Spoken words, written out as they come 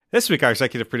This week, our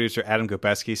executive producer, Adam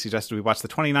Gobeski, suggested we watch the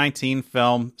 2019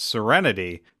 film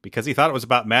Serenity because he thought it was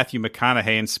about Matthew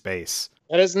McConaughey in space.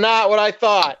 That is not what I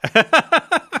thought.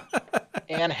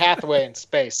 Anne Hathaway in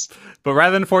space. But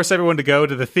rather than force everyone to go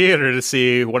to the theater to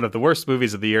see one of the worst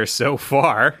movies of the year so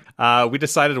far, we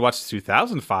decided to watch the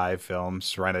 2005 film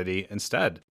Serenity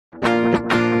instead.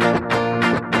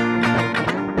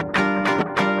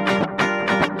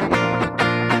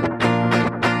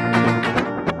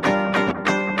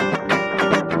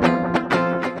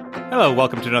 Hello,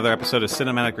 welcome to another episode of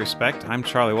Cinematic Respect. I'm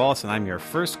Charlie Wallace, and I'm your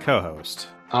first co-host.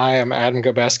 I am Adam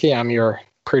Gobeski. I'm your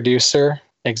producer,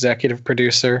 executive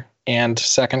producer, and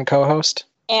second co-host.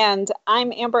 And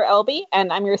I'm Amber Elby,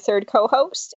 and I'm your third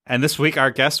co-host. And this week,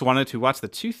 our guest wanted to watch the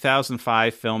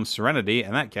 2005 film Serenity,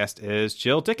 and that guest is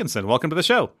Jill Dickinson. Welcome to the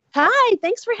show. Hi,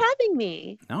 thanks for having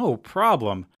me. No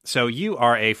problem. So you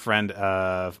are a friend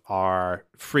of our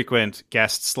frequent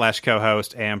guest slash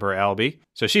co-host, Amber Elby.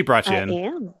 So she brought you in. I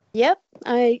am. Yep,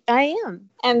 I am.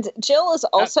 And Jill is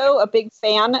also a big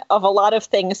fan of a lot of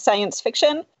things science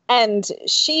fiction. And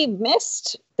she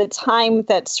missed the time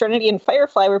that Serenity and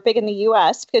Firefly were big in the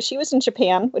US because she was in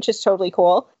Japan, which is totally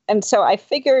cool. And so I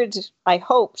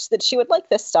hoped that she would like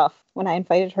this stuff when I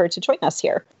invited her to join us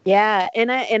here. Yeah, and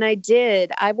I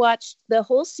did. I watched the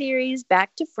whole series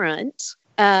back to front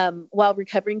while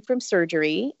recovering from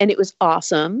surgery, and it was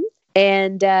awesome.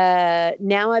 And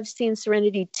now I've seen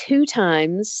Serenity 2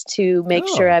 times to make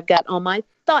sure I've got all my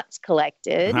thoughts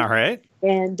collected. All right.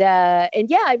 And yeah,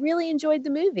 I really enjoyed the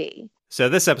movie. So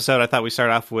this episode, I thought we'd start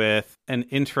off with an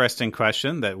interesting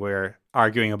question that we're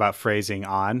arguing about phrasing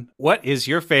on. What is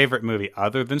your favorite movie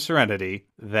other than Serenity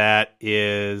that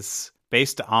is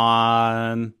based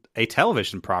on a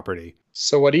television property?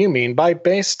 So what do you mean by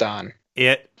based on?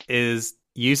 It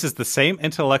uses the same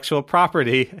intellectual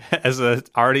property as an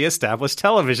already established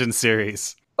television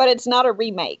series. But it's not a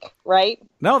remake, right?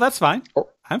 No, that's fine.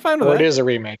 I'm fine with that. Or it is a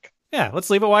remake. Yeah, let's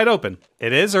leave it wide open.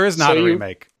 It is or is not a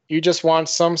remake. You just want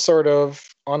some sort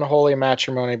of unholy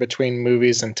matrimony between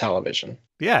movies and television.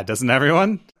 Yeah, doesn't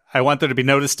everyone? I want there to be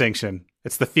no distinction.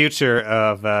 It's the future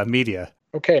of media.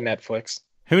 Okay, Netflix.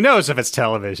 Who knows if it's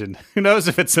television? Who knows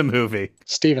if it's a movie?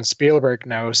 Steven Spielberg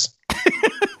knows.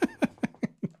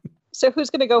 So who's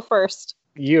going to go first?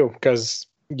 You, because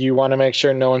you want to make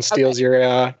sure no one steals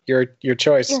your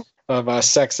choice of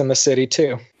Sex and the City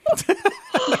 2.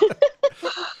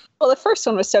 Well, the first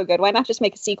one was so good. Why not just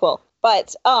make a sequel?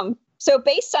 But so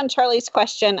based on Charlie's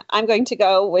question, I'm going to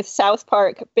go with South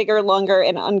Park, Bigger, Longer,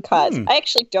 and Uncut. I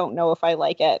actually don't know if I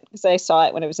like it because I saw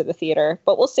it when it was at the theater,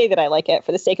 but we'll say that I like it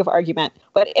for the sake of argument.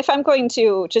 But if I'm going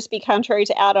to just be contrary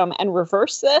to Adam and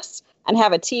reverse this and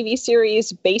have a TV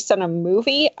series based on a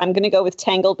movie, I'm going to go with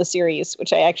Tangled the series,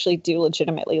 which I actually do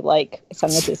legitimately like. It's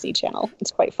on the Disney Channel. It's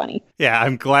quite funny. Yeah,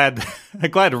 I'm glad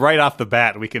right off the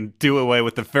bat we can do away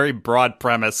with the very broad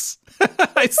premise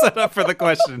I set up for the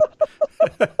question.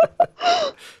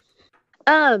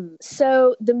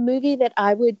 So the movie that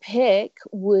I would pick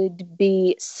would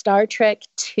be Star Trek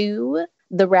II,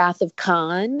 The Wrath of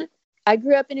Khan. I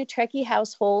grew up in a Trekkie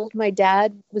household. My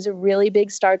dad was a really big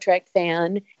Star Trek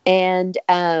fan. And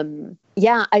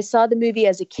I saw the movie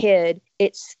as a kid.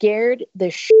 It scared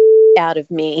the out of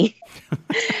me.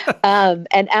 And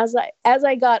as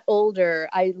I got older,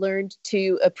 I learned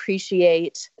to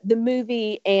appreciate the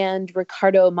movie and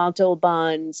Ricardo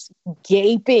Montalban's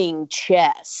gaping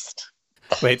chest.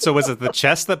 Wait, so was it the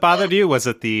chest that bothered you? Was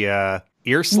it the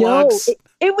ear slugs? No,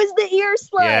 it was the ear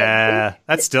slugs. Yeah,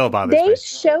 that still bothers me. They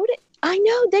showed it. I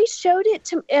know they showed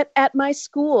it at my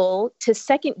school to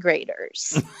second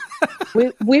graders.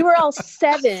 we were all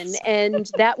 7, and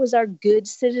that was our good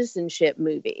citizenship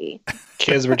movie.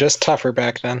 Kids were just tougher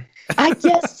back then. I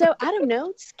guess so. I don't know.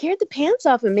 It scared the pants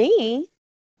off of me.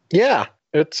 Yeah,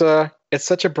 it's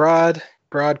such a broad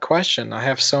question. I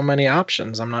have so many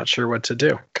options. I'm not sure what to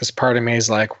do because part of me is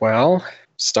like, well,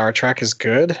 Star Trek is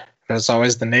good. There's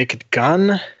always the Naked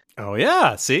Gun. Oh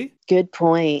yeah, see? Good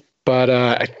point. But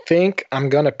I think I'm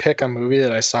going to pick a movie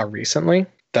that I saw recently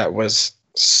that was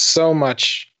so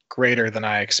much greater than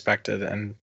I expected.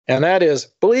 And that is,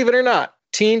 believe it or not,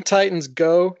 Teen Titans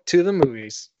Go to the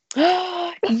Movies.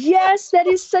 Yes, that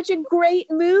is such a great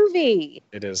movie.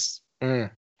 It is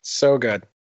so good.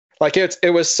 Like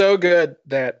it was so good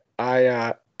that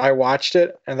I watched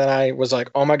it and then I was like,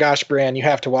 oh my gosh, Brienne, you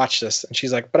have to watch this. And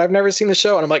she's like, but I've never seen the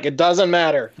show. And I'm like, it doesn't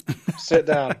matter. Sit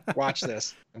down, watch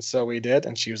this. And so we did.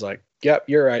 And she was like, yep,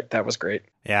 you're right. That was great.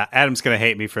 Yeah, Adam's going to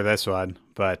hate me for this one.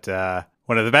 But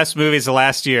one of the best movies of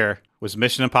last year was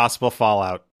Mission Impossible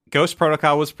Fallout. Ghost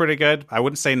Protocol was pretty good. I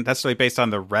wouldn't say necessarily based on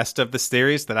the rest of the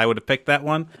series that I would have picked that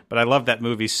one, but I love that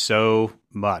movie so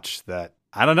much that,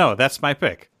 I don't know, that's my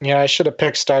pick. Yeah, I should have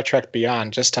picked Star Trek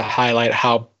Beyond just to highlight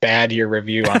how bad your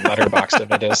review on Letterboxd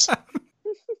of it is.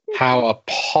 How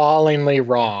appallingly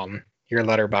wrong your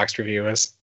Letterboxd review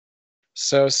is.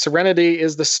 So Serenity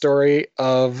is the story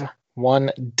of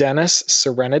one Dennis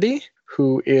Serenity,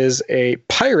 who is a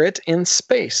pirate in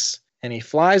space. And he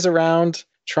flies around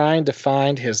trying to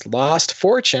find his lost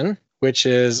fortune, which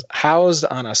is housed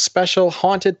on a special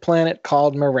haunted planet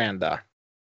called Miranda.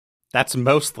 That's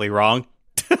mostly wrong.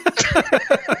 Yeah,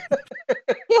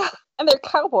 and they're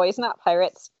cowboys, not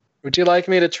pirates. Would you like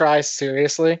me to try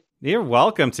seriously? You're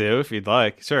welcome to, if you'd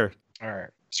like. Sure. All right.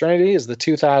 Serenity is the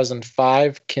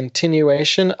 2005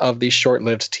 continuation of the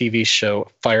short-lived TV show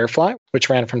Firefly, which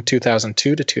ran from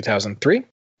 2002 to 2003.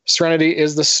 Serenity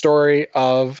is the story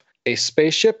of a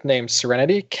spaceship named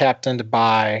Serenity, captained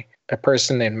by a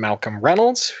person named Malcolm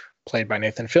Reynolds, played by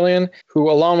Nathan Fillion, who,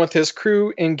 along with his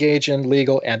crew, engage in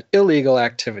legal and illegal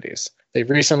activities. They've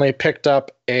recently picked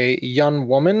up a young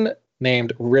woman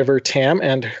named River Tam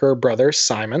and her brother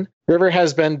Simon. River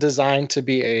has been designed to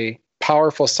be a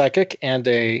powerful psychic and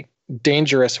a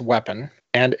dangerous weapon,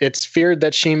 and it's feared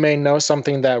that she may know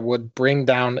something that would bring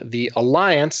down the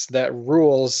alliance that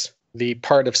rules the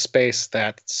part of space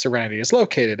that Serenity is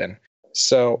located in.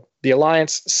 So the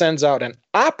alliance sends out an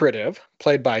operative,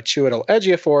 played by Chiwetel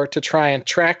Ejiofor, to try and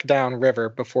track down River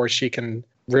before she can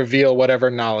reveal whatever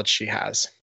knowledge she has.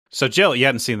 So Jill, you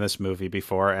hadn't seen this movie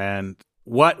before, and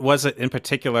what was it in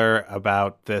particular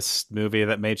about this movie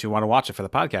that made you want to watch it for the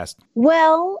podcast?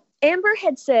 Well, Amber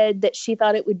had said that she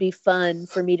thought it would be fun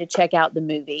for me to check out the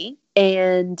movie.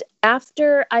 And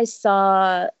after I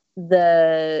saw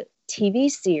the TV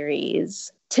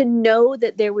series, to know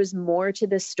that there was more to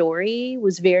the story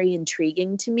was very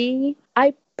intriguing to me.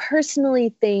 I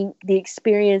personally think the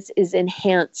experience is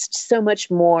enhanced so much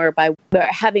more by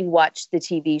having watched the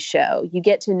TV show. You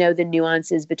get to know the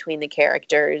nuances between the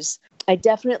characters. I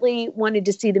definitely wanted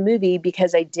to see the movie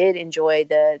because I did enjoy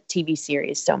the TV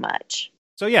series so much.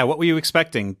 So yeah, what were you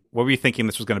expecting? What were you thinking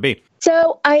this was going to be?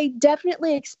 So I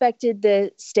definitely expected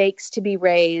the stakes to be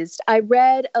raised. I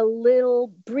read a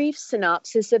little brief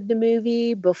synopsis of the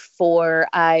movie before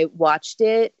I watched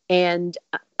it, and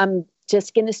I'm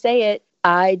just going to say it.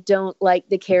 I don't like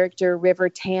the character River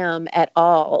Tam at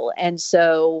all. And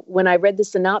so when I read the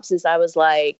synopsis, I was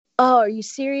like, oh, are you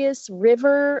serious?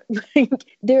 River?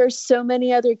 There are so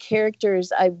many other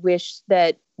characters I wish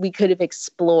that we could have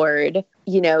explored,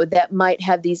 that might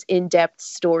have these in-depth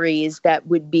stories that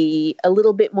would be a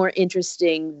little bit more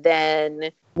interesting than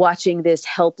watching this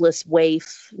helpless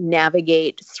waif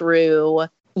navigate through,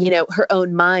 her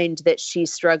own mind that she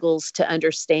struggles to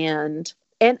understand.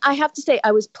 And I have to say,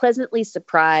 I was pleasantly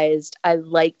surprised. I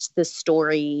liked the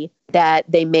story that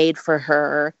they made for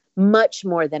her much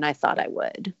more than I thought I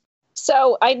would.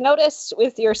 So I noticed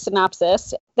with your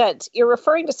synopsis that you're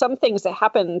referring to some things that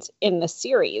happened in the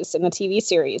series, in the TV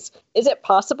series. Is it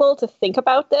possible to think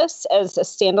about this as a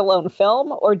standalone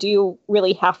film, or do you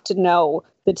really have to know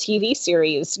the TV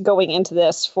series going into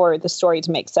this for the story to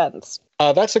make sense?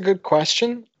 That's a good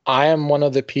question. I am one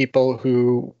of the people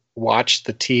who watched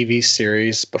the TV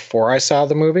series before I saw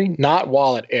the movie, not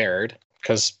while it aired,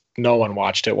 because no one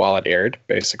watched it while it aired,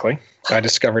 basically. I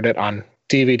discovered it on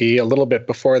DVD a little bit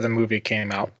before the movie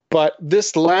came out. But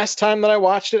this last time that I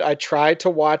watched it, I tried to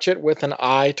watch it with an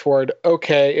eye toward,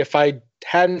 okay, if I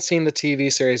hadn't seen the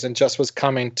TV series and just was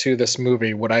coming to this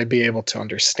movie, would I be able to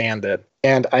understand it?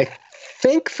 And I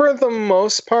think for the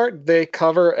most part, they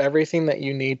cover everything that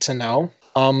you need to know.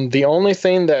 The only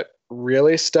thing that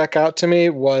really stuck out to me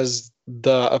was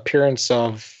the appearance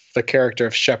of the character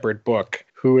of Shepherd Book,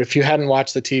 who, if you hadn't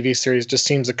watched the TV series, just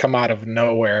seems to come out of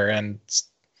nowhere. And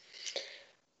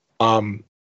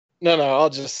I'll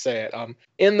just say it.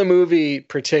 In the movie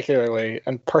particularly,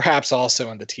 and perhaps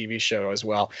also in the TV show as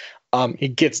well, he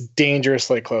gets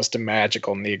dangerously close to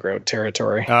magical Negro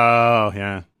territory. Oh,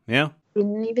 yeah. Yeah.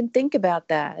 Didn't even think about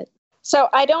that. So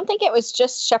I don't think it was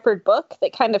just Shepherd Book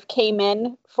that kind of came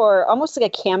in for almost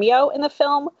like a cameo in the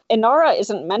film. Inara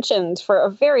isn't mentioned for a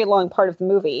very long part of the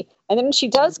movie. And then she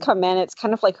does come in. It's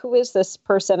kind of like, who is this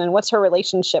person and what's her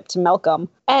relationship to Malcolm?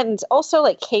 And also,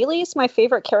 like, Kaylee's my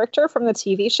favorite character from the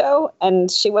TV show, and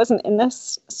she wasn't in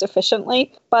this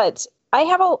sufficiently. But I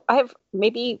have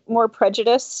maybe more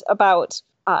prejudice about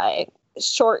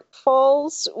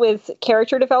shortfalls with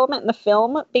character development in the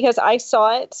film, because I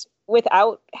saw it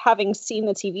without having seen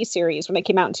the TV series when it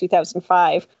came out in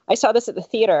 2005. I saw this at the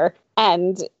theater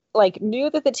and knew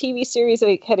that the TV series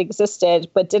had existed,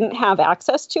 but didn't have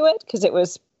access to it because it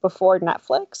was before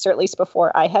Netflix, or at least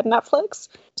before I had Netflix.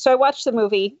 So I watched the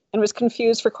movie and was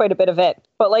confused for quite a bit of it,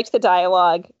 but liked the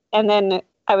dialogue And then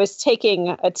I was taking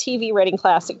a TV writing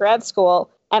class at grad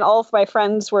school, and all of my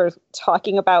friends were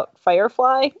talking about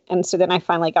Firefly. And so then I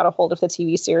finally got a hold of the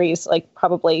TV series, like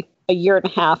probably a year and a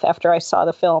half after I saw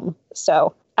the film.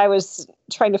 So I was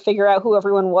trying to figure out who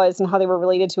everyone was and how they were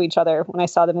related to each other when I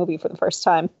saw the movie for the first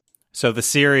time. So the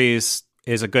series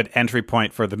is a good entry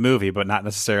point for the movie, but not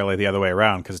necessarily the other way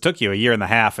around, because it took you a year and a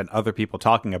half and other people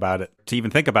talking about it to even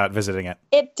think about visiting it.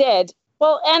 It did.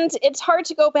 Well, and it's hard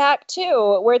to go back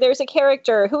to where there's a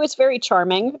character who is very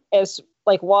charming, as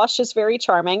like Wash is very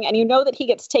charming, and you know that he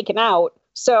gets taken out.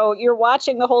 So you're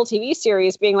watching the whole TV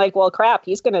series being like, well, crap,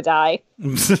 he's going to die.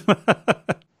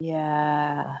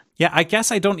 Yeah. Yeah, I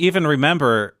guess I don't even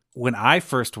remember when I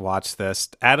first watched this.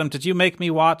 Adam, did you make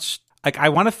me watch? Like,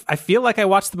 I feel like I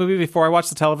watched the movie before I watched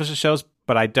the television shows,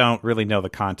 but I don't really know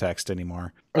the context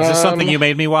anymore. Is this something you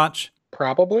made me watch?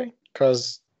 Probably,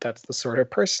 because that's the sort of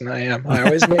person I am. I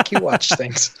always make you watch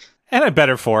things. And I'm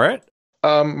better for it.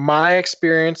 My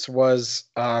experience was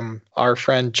our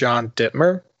friend John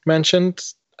Dittmer mentioned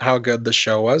how good the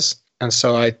show was. And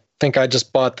so I think I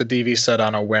just bought the DV set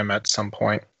on a whim at some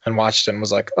point and watched it and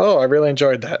was like, oh, I really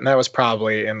enjoyed that. And that was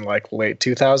probably in like late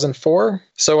 2004.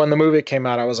 So when the movie came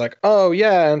out, I was like, oh,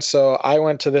 yeah. And so I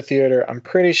went to the theater. I'm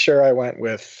pretty sure I went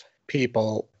with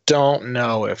people. Don't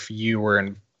know if you were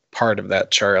in part of that,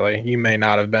 Charlie. You may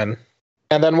not have been.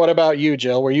 And then what about you,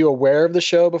 Jill? Were you aware of the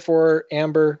show before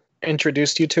Amber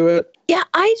introduced you to it? Yeah,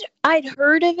 I'd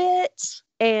heard of it,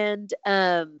 and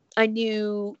I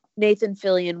knew Nathan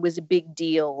Fillion was a big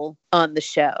deal on the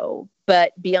show,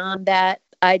 but beyond that,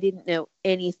 I didn't know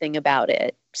anything about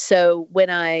it. So when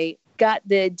I got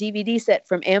the DVD set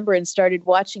from Amber and started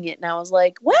watching it, and I was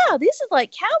like, wow, this is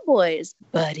like Cowboys,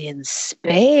 but in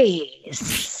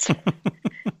space.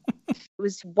 It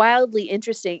was wildly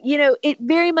interesting. You know, it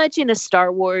very much in a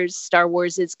Star Wars. Star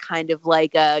Wars is kind of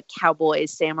like a cowboy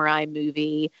samurai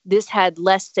movie. This had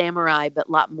less samurai, but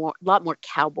a lot more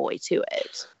cowboy to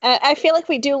it. I feel like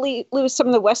we do lose some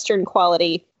of the Western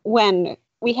quality when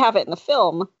we have it in the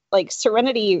film. Like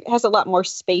Serenity has a lot more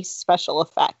space special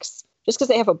effects just because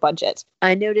they have a budget.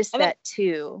 I noticed that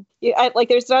too. Like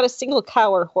there's not a single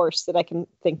cow or horse that I can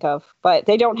think of, but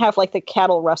they don't have like the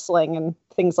cattle rustling and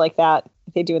things like that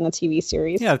they do in the TV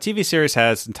series. Yeah, the TV series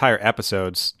has entire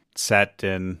episodes set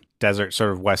in desert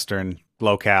sort of Western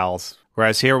locales,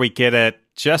 whereas here we get it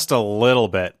just a little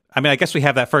bit. I mean, I guess we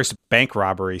have that first bank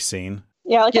robbery scene.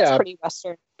 Yeah, like that's pretty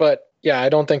Western. But yeah, I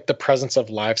don't think the presence of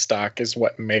livestock is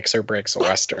what makes or breaks a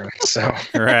Western. So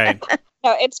right.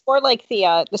 No, it's more like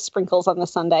the sprinkles on the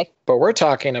sundae. But we're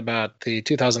talking about the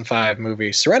 2005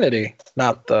 movie Serenity,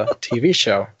 not the TV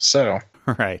show. So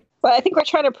right. But I think we're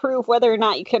trying to prove whether or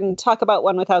not you can talk about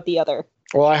one without the other.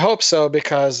 Well, I hope so,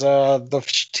 because the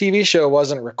TV show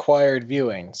wasn't required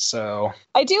viewing, so...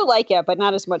 I do like it, but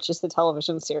not as much as the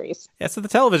television series. Yeah, so the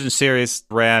television series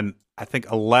ran, I think,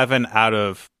 11 out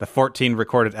of the 14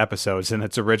 recorded episodes in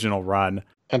its original run.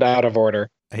 And out of order.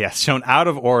 Yes, shown out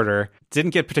of order,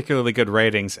 didn't get particularly good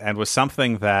ratings, and was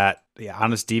something that,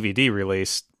 on its DVD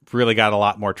release, really got a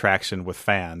lot more traction with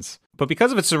fans. But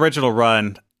because of its original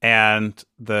run and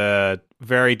the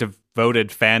very devoted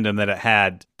fandom that it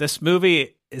had, this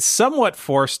movie is somewhat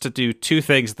forced to do two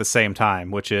things at the same time,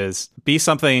 which is be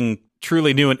something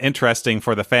truly new and interesting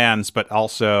for the fans, but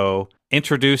also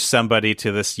introduce somebody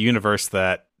to this universe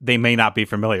that they may not be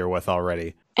familiar with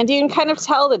already. And you can kind of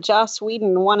tell that Joss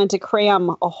Whedon wanted to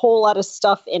cram a whole lot of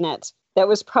stuff in it that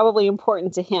was probably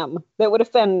important to him, that would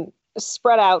have been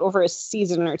spread out over a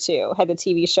season or two had the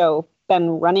TV show been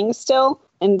running still.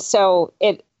 And so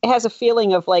it has a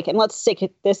feeling of like, and let's stick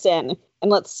this in,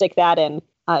 and let's stick that in,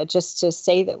 just to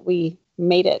say that we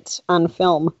made it on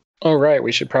film. Oh, right.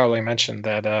 We should probably mention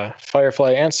that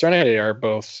Firefly and Serenity are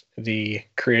both the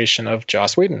creation of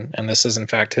Joss Whedon, and this is, in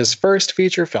fact, his first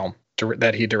feature film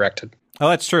that he directed. Oh,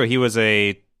 that's true.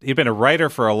 He'd been a writer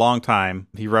for a long time.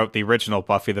 He wrote the original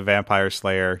Buffy the Vampire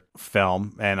Slayer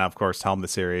film, and of course, helmed the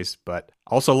series, but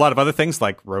also a lot of other things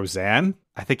like Roseanne.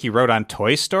 I think he wrote on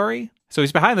Toy Story. So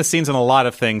he's behind the scenes on a lot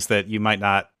of things that you might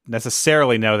not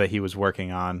necessarily know that he was working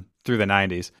on through the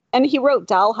 90s. And he wrote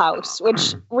Dollhouse,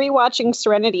 which rewatching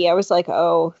Serenity, I was like,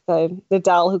 oh, the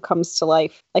doll who comes to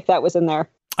life. Like that was in there.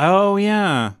 Oh,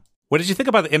 yeah. What did you think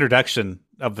about the introduction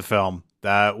of the film?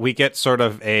 We get sort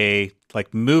of a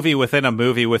like movie within a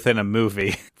movie within a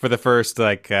movie for the first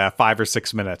 5 or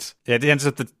 6 minutes. It ends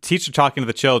up the teacher talking to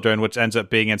the children, which ends up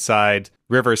being inside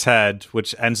River's head,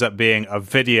 which ends up being a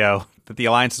video that the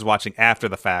Alliance is watching after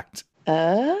the fact.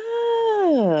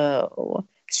 Oh.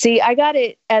 See, I got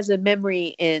it as a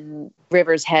memory in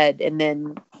River's head and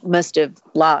then must have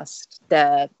lost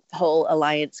the whole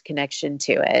Alliance connection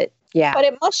to it. Yeah. But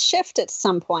it must shift at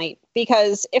some point,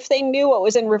 because if they knew what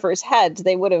was in River's head,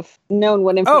 they would have known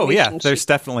what information. Oh, yeah, there's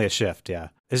definitely a shift, yeah.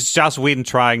 It's Joss Whedon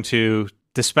trying to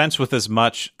dispense with as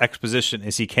much exposition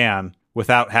as he can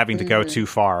without having to go too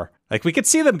far. Like, we could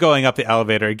see them going up the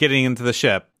elevator, getting into the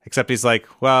ship, except he's like,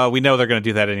 well, we know they're going to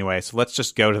do that anyway, so let's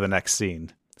just go to the next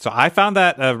scene. So I found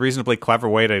that a reasonably clever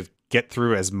way to get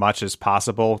through as much as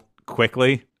possible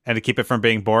quickly and to keep it from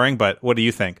being boring. But what do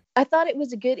you think? I thought it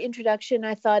was a good introduction.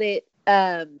 I thought it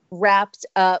wrapped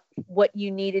up what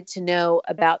you needed to know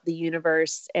about the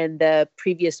universe and the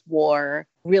previous war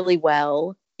really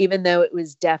well, even though it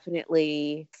was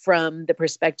definitely from the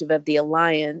perspective of the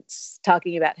Alliance,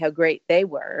 talking about how great they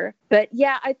were. But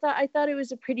yeah, I thought it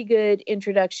was a pretty good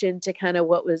introduction to kind of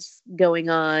what was going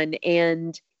on,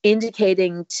 and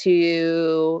indicating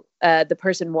to the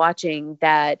person watching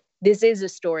that this is a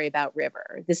story about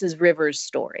River. This is River's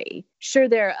story. Sure,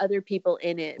 there are other people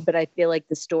in it, but I feel like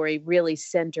the story really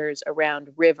centers around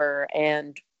River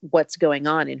and what's going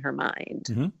on in her mind.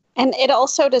 Mm-hmm. And it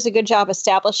also does a good job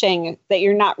establishing that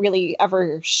you're not really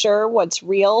ever sure what's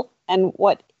real and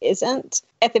what isn't.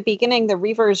 At the beginning, the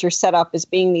Reavers are set up as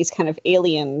being these kind of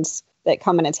aliens that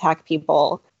come and attack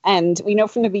people. And we know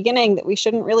from the beginning that we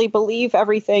shouldn't really believe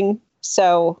everything.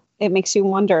 So it makes you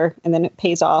wonder, and then it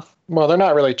pays off. Well, they're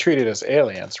not really treated as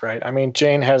aliens, right? I mean,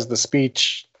 Jane has the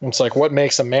speech. It's like, what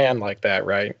makes a man like that,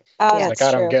 right? Yeah, like,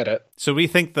 I don't get it. So we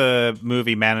think the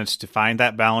movie managed to find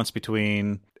that balance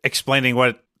between explaining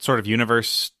what sort of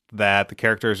universe that the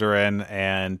characters are in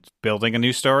and building a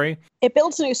new story. It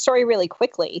builds a new story really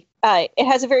quickly. It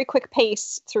has a very quick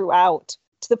pace throughout,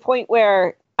 to the point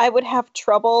where I would have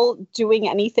trouble doing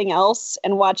anything else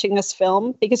and watching this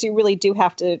film, because you really do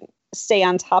have to stay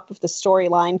on top of the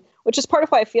storyline, which is part of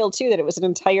why I feel, too, that it was an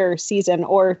entire season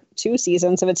or 2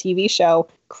 seasons of a TV show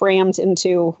crammed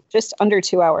into just under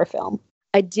 2-hour film.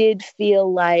 I did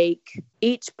feel like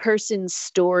each person's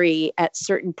story at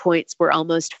certain points were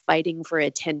almost fighting for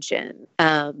attention,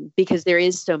 because there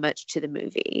is so much to the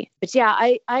movie. But yeah,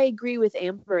 I agree with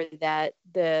Amber that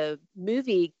the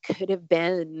movie could have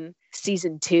been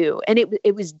season 2, and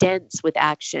it was dense with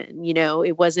action. You know,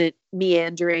 it wasn't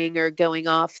meandering or going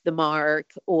off the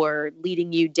mark or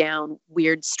leading you down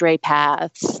weird stray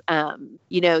paths.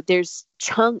 You know, there's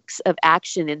chunks of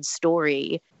action and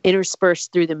story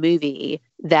interspersed through the movie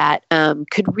that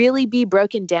could really be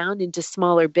broken down into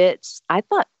smaller bits, I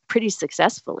thought, pretty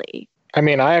successfully. I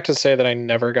mean, I have to say that I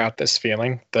never got this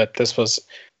feeling that this was,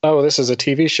 oh, this is a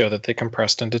TV show that they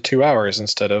compressed into 2 hours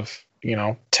instead of,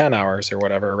 10 hours or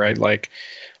whatever, right? Like,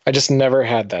 I just never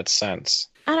had that sense.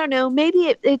 I don't know.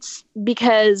 Maybe it's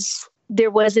because there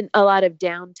wasn't a lot of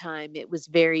downtime. It was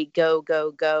very go,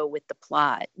 go, go with the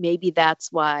plot. Maybe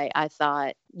that's why I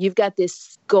thought you've got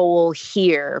this goal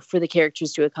here for the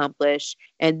characters to accomplish,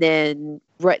 and then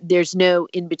there's no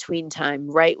in-between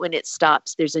time. Right when it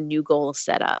stops, there's a new goal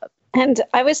set up. And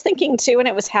I was thinking, too, when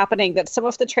it was happening, that some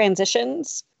of the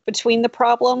transitions between the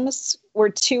problems were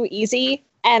too easy.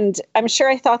 And I'm sure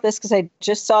I thought this because I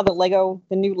just saw the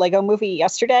new Lego movie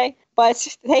yesterday.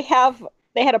 But they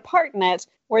had a part in it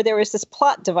where there was this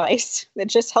plot device that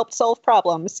just helped solve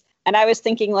problems. And I was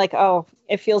thinking, like, oh,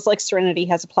 it feels like Serenity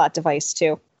has a plot device,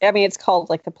 too. I mean, it's called,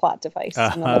 like, the plot device.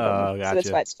 In the Lego movie, gotcha. So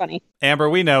that's why it's funny. Amber,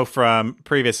 we know from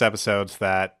previous episodes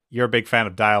that you're a big fan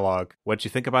of dialogue. What'd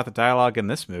you think about the dialogue in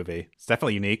this movie? It's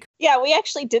definitely unique. Yeah, we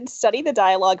actually did study the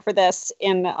dialogue for this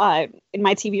in my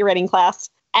TV writing class.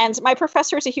 And my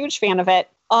professor is a huge fan of it,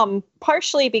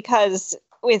 partially because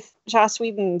with Joss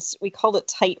Whedon's, we called it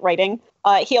tight writing.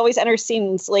 He always enters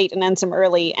scenes late and ends them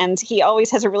early. And he always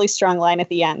has a really strong line at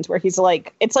the end where he's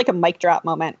like, it's like a mic drop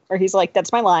moment where he's like,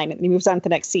 that's my line. And he moves on to the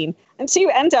next scene. And so you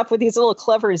end up with these little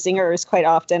clever zingers quite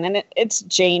often. And it's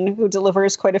Jane who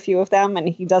delivers quite a few of them. And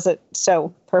he does it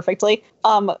so perfectly.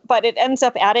 But it ends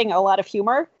up adding a lot of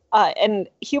humor. And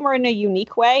humor in a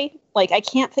unique way. Like, I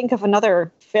can't think of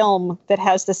another film that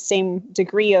has the same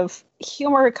degree of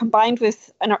humor combined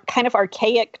with a kind of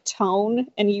archaic tone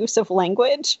and use of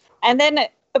language. And then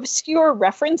obscure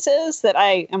references that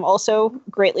I am also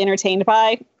greatly entertained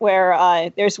by,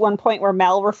 where there's one point where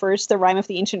Mal refers to the Rime of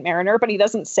the Ancient Mariner, but he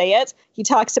doesn't say it. He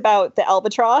talks about the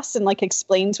albatross and, like,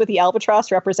 explains what the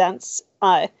albatross represents.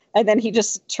 And then he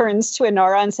just turns to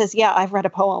Inara and says, yeah, I've read a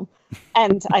poem.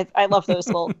 And I love those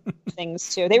little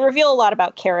things, too. They reveal a lot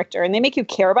about character, and they make you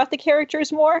care about the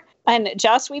characters more. And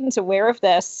Joss Whedon's aware of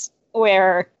this,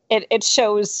 where it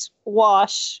shows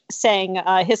Wash saying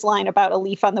his line about a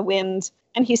leaf on the wind,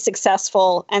 and he's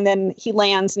successful, and then he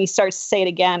lands and he starts to say it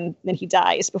again, then he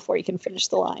dies before he can finish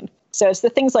the line. So it's the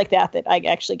things like that I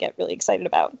actually get really excited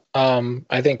about.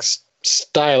 I think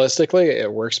stylistically,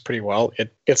 it works pretty well.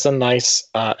 It's a nice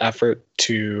effort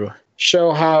to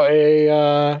show how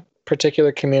a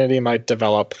particular community might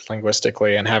develop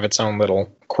linguistically and have its own little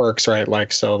quirks, right?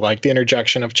 Like like the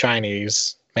interjection of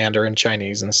Chinese, Mandarin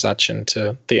Chinese, and such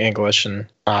into the English and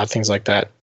things like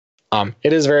that.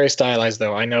 It is very stylized,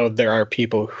 though. I know there are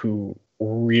people who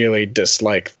really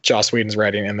dislike Joss Whedon's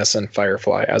writing in this and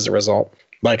Firefly as a result.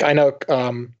 Like I know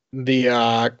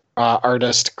the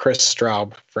artist Chris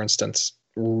Straub, for instance,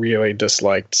 really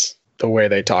disliked the way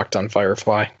they talked on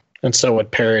Firefly, and so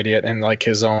would parody it in like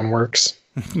his own works.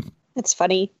 It's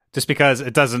funny. Just because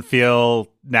it doesn't feel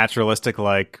naturalistic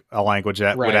like a language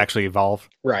that would Right. actually evolve.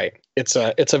 Right. It's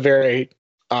a very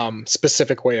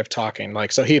specific way of talking.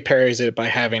 Like, so he parries it by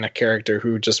having a character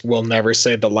who just will never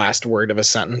say the last word of a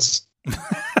sentence.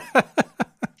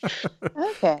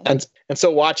 Okay. And so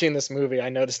watching this movie, I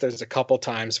noticed there's a couple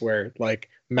times where like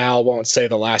Mal won't say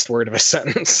the last word of a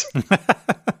sentence.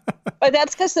 But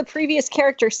that's because the previous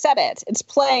character said it. It's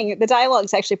playing, the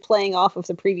dialogue's actually playing off of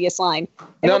the previous line.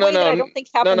 In a way that I don't think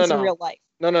happens in real life.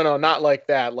 No, not like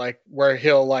that. Like where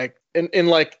he'll like in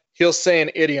like he'll say an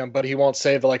idiom, but he won't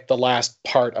say the last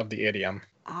part of the idiom.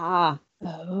 Ah,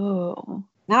 Oh.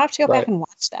 now I have to go Right. back and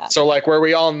watch that. So like where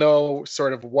we all know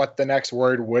sort of what the next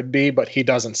word would be, but he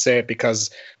doesn't say it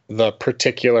because the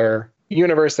particular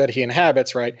universe that he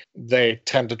inhabits, right? They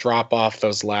tend to drop off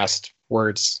those last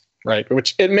words, right?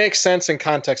 Which it makes sense in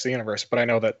context of the universe, but I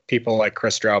know that people like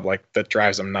Chris Straub, like that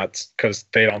drives them nuts because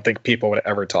they don't think people would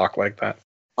ever talk like that.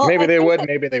 Well, Maybe I they think would, that-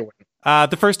 maybe they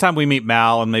wouldn't. The first time we meet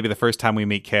Mal and maybe the first time we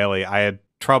meet Kaylee, I had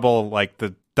trouble, like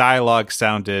the dialogue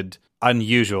sounded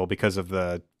unusual because of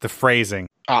the phrasing.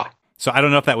 Ah, So I don't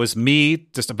know if that was me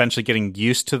just eventually getting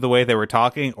used to the way they were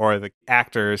talking or the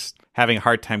actors having a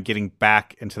hard time getting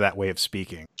back into that way of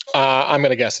speaking. I'm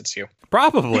gonna guess it's you.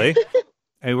 Probably.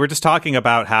 And we're just talking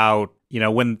about how,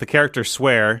 when the characters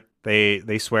swear,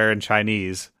 they swear in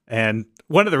Chinese. And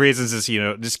one of the reasons is,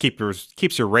 just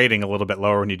keeps your rating a little bit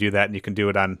lower when you do that, and you can do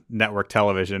it on network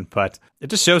television. But it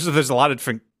just shows that there's a lot of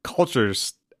different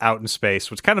cultures out in space,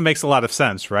 which kind of makes a lot of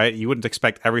sense, right? You wouldn't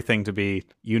expect everything to be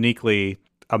uniquely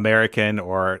American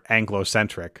or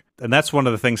Anglo-centric. And that's one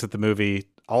of the things that the movie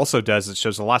also does. It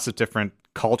shows lots of different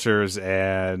cultures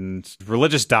and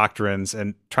religious doctrines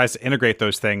and tries to integrate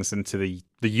those things into the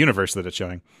universe that it's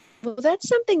showing. Well, that's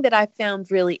something that I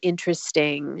found really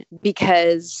interesting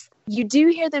because you do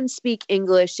hear them speak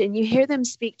English and you hear them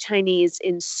speak Chinese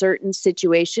in certain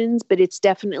situations, but it's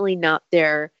definitely not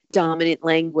their dominant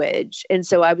language. And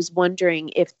so I was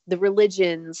wondering if the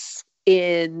religions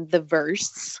in the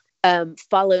verse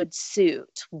followed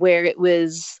suit, where it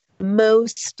was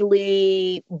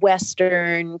mostly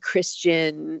Western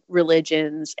Christian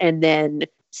religions and then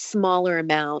smaller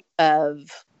amount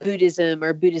of Buddhism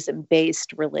or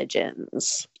Buddhism-based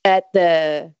religions. At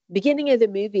the beginning of the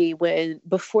movie,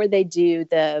 before they do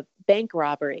the bank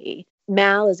robbery,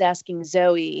 Mal is asking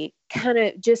Zoe kind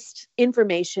of just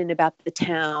information about the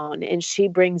town, and she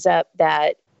brings up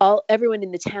that everyone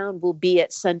in the town will be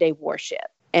at Sunday worship,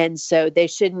 and so they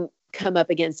shouldn't come up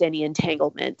against any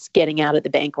entanglements getting out of the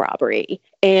bank robbery.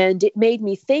 And it made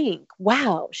me think,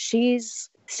 wow, she's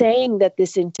saying that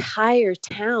this entire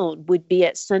town would be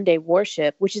at Sunday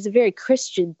worship, which is a very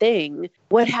Christian thing.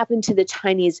 What happened to the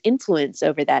Chinese influence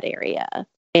over that area?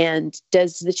 And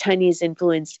does the Chinese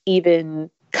influence even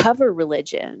cover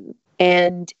religion?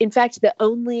 And in fact, the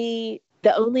only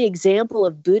example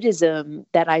of Buddhism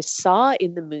that I saw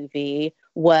in the movie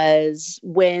was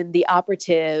when the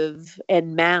operative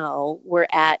and Mal were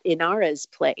at Inara's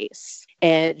place,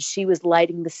 and she was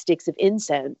lighting the sticks of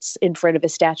incense in front of a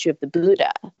statue of the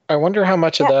Buddha. I wonder how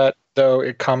much of that, though,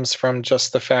 it comes from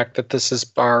just the fact that this is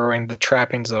borrowing the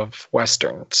trappings of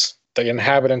Westerns. The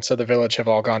inhabitants of the village have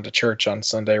all gone to church on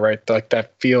Sunday, right? Like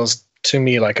that feels to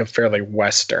me like a fairly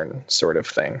Western sort of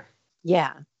thing.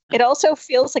 Yeah. It also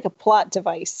feels like a plot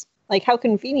device. Like, how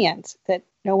convenient that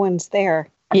no one's there.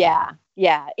 Yeah.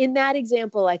 Yeah. In that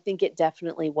example, I think it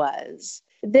definitely was.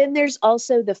 Then there's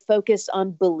also the focus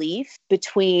on belief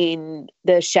between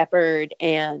the shepherd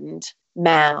and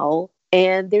Mal.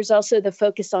 And there's also the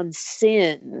focus on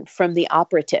sin from the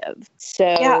operative.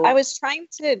 So Yeah, I was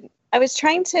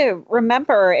trying to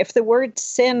remember if the word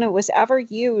sin was ever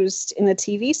used in the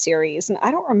TV series, and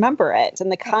I don't remember it. And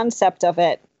the concept of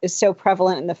it is so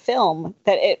prevalent in the film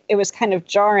that it was kind of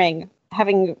jarring,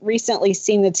 having recently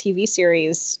seen the TV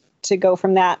series, to go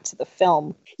from that to the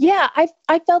film. Yeah,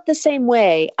 I felt the same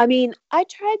way. I mean, I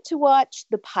tried to watch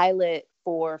the pilot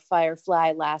for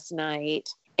Firefly last night,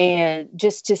 and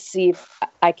just to see if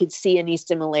I could see any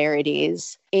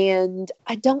similarities. And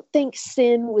I don't think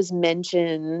sin was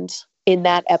mentioned in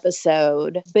that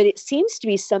episode, but it seems to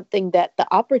be something that the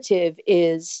operative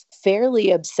is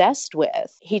fairly obsessed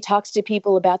with. He talks to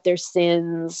people about their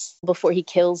sins before he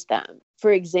kills them.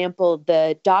 For example,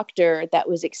 the doctor that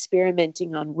was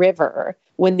experimenting on River,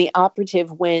 when the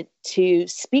operative went to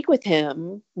speak with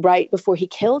him right before he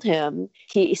killed him,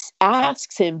 he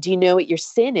asks him, "Do you know what your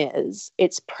sin is?"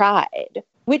 It's pride,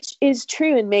 which is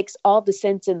true and makes all the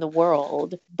sense in the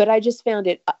world. But I just found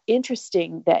it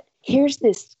interesting that here's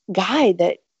this guy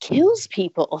that kills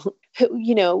people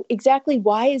who, exactly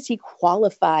why is he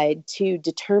qualified to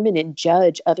determine and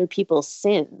judge other people's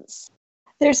sins?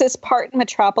 There's this part in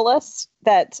Metropolis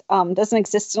that doesn't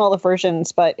exist in all the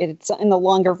versions, but it's in the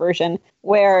longer version,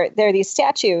 where there are these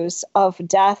statues of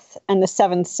death and the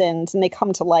seven sins, and they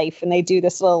come to life and they do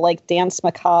this little dance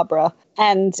macabre.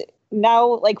 And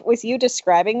now, with you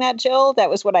describing that, Jill,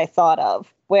 that was what I thought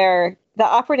of, where the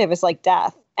operative is like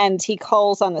death and he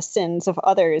calls on the sins of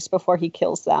others before he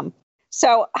kills them.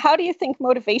 So how do you think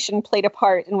motivation played a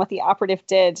part in what the operative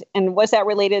did? And was that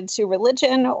related to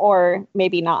religion or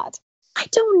maybe not? I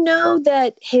don't know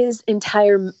that his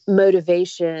entire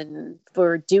motivation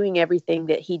for doing everything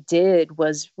that he did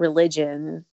was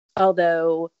religion,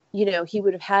 although, he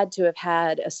would have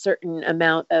had a certain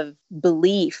amount of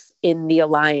belief in the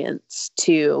Alliance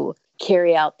to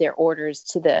carry out their orders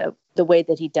to the way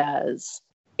that he does.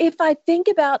 If I think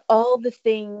about all the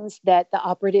things that the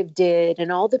operative did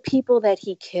and all the people that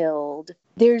he killed,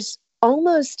 there's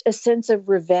almost a sense of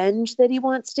revenge that he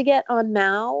wants to get on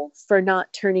Mal for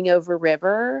not turning over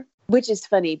River, which is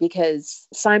funny because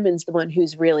Simon's the one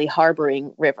who's really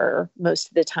harboring River most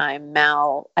of the time.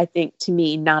 Mal, I think, to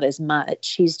me, not as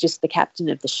much. He's just the captain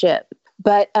of the ship.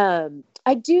 But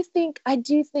I do think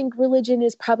religion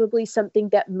is probably something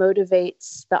that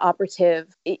motivates the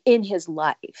operative in his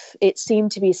life. It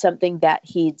seemed to be something that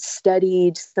he'd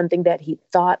studied, something that he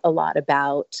thought a lot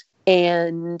about,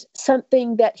 and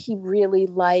something that he really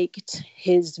liked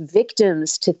his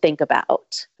victims to think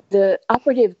about. The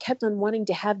operative kept on wanting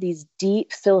to have these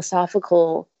deep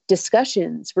philosophical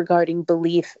discussions regarding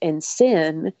belief and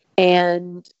sin,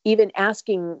 and even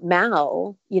asking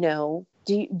Mal,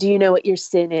 do you know what your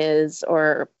sin is,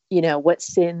 or, what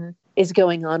sin is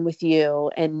going on with you?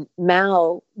 And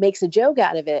Mal makes a joke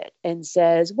out of it and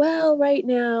says, well, right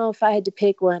now, if I had to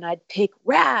pick one, I'd pick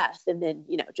wrath. And then,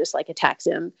 just attacks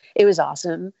him. It was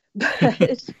awesome.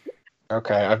 But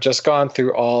Okay, I've just gone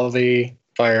through all the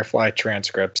Firefly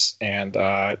transcripts, and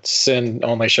sin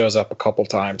only shows up a couple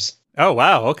times. Oh,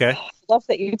 wow. Okay. Love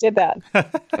that you did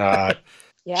that.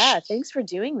 Yeah, thanks for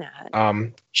doing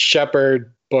that.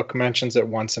 Shepard book mentions it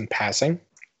once in passing,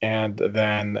 and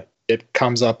then it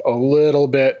comes up a little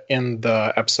bit in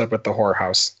the episode with the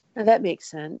whorehouse. Now, that makes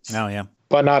sense. Oh, yeah.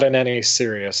 But not in any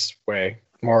serious way.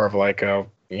 More of I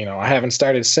haven't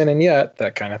started sinning yet,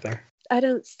 that kind of thing. I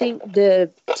don't think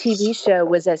the TV show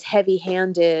was as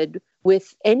heavy-handed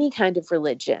with any kind of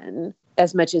religion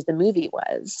as much as the movie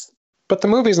was. But the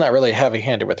movie's not really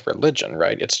heavy-handed with religion,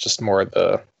 right? It's just more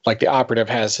the operative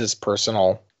has his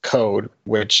personal code,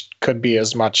 which could be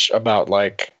as much about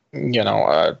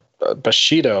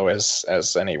Bushido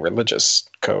as any religious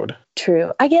code.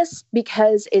 True. I guess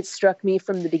because it struck me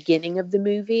from the beginning of the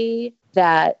movie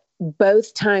that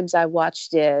both times I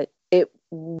watched it, it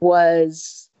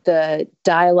was the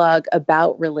dialogue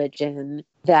about religion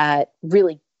that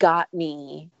really got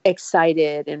me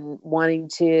excited and wanting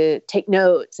to take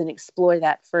notes and explore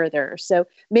that further. So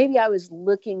maybe I was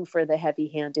looking for the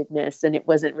heavy-handedness and it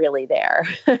wasn't really there.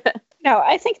 No,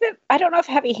 I think that, I don't know if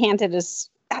heavy-handed is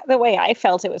the way I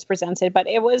felt it was presented, but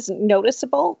it was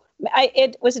noticeable.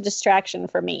 It was a distraction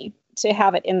for me to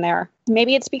have it in there.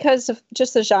 Maybe it's because of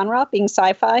just the genre being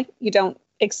sci-fi. You don't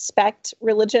expect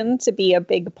religion to be a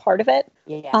big part of it.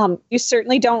 Yeah. You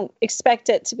certainly don't expect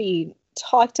it to be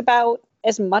talked about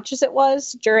as much as it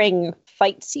was during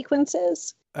fight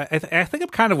sequences. I think I'm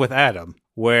kind of with Adam,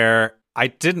 where I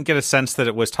didn't get a sense that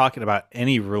it was talking about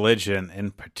any religion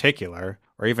in particular,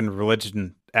 or even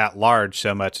religion at large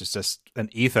so much as just an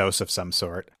ethos of some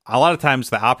sort. A lot of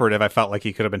times the operative, I felt like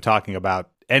he could have been talking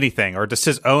about anything, or just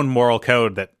his own moral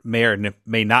code that may or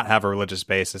may not have a religious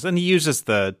basis. And he uses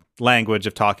the language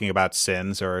of talking about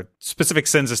sins, or specific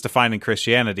sins as defined in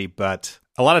Christianity, but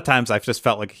a lot of times I've just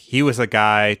felt like he was a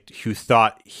guy who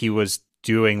thought he was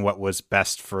doing what was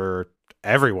best for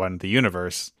everyone in the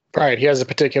universe. Right. He has a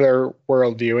particular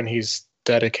worldview, and he's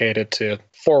dedicated to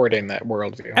forwarding that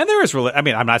worldview. And there is,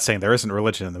 I'm not saying there isn't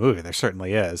religion in the movie. There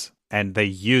certainly is. And they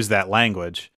use that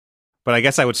language. But I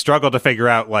guess I would struggle to figure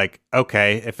out,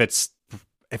 okay, if it's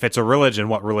if it's a religion,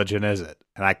 what religion is it?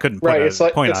 And I couldn't put Right. a It's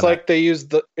like point it's on like they use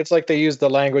the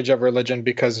language of religion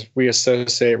because we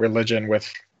associate religion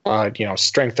with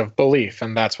strength of belief,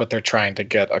 and that's what they're trying to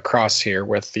get across here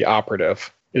with the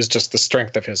operative is just the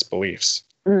strength of his beliefs.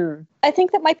 I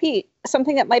think that might be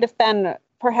something that might have been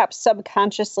perhaps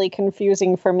subconsciously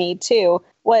confusing for me too,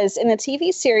 was in the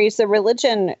TV series, the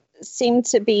religion seemed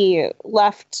to be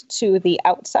left to the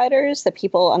outsiders, the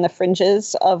people on the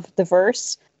fringes of the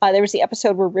verse. There was the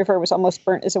episode where River was almost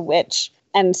burnt as a witch.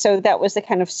 And so that was the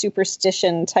kind of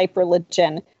superstition type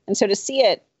religion. And so to see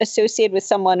it associated with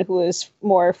someone who was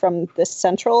more from the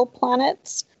central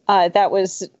planets, that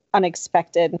was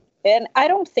unexpected. And I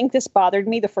don't think this bothered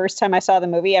me the first time I saw the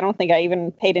movie. I don't think I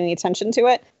even paid any attention to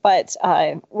it. But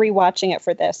rewatching it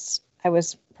for this, I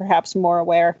was perhaps more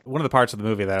aware. One of the parts of the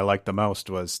movie that I liked the most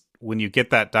was when you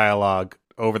get that dialogue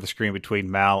over the screen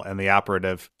between Mal and the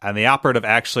operative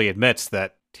actually admits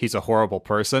that he's a horrible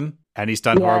person and he's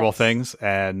done horrible things.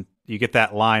 And you get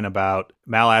that line about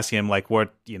Mal asking him, like,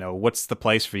 what's the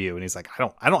place for you? And he's like,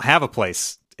 I don't have a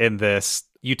place in this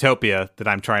utopia that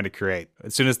I'm trying to create.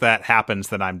 As soon as that happens,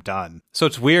 then I'm done. So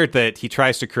it's weird that he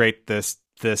tries to create this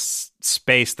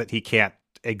space that he can't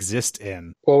exist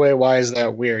in. Well, wait, why is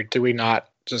that weird? Do we not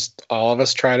just all of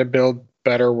us try to build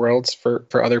better worlds for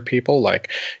other people, like,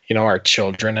 our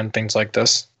children and things like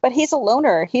this? But he's a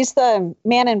loner. He's the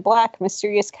man in black,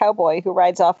 mysterious cowboy who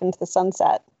rides off into the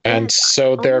sunset. And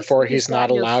so therefore he's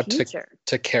not allowed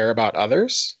to care about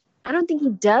others? I don't think he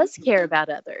does care about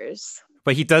others.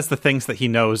 But he does the things that he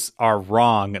knows are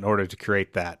wrong in order to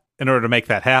create that, in order to make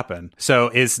that happen.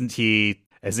 So isn't he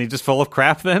just full of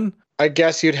crap then? I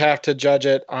guess you'd have to judge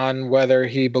it on whether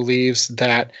he believes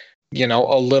that,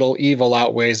 a little evil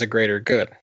outweighs a greater good.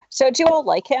 So do you all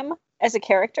like him as a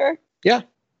character? Yeah.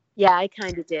 Yeah, I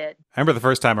kind of did. I remember the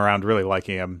first time around really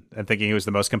liking him and thinking he was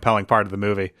the most compelling part of the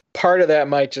movie. Part of that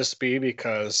might just be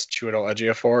because Chiwetel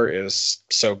Ejiofor is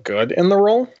so good in the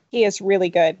role. He is really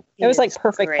good. It was like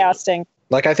perfect casting.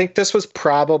 Like, I think this was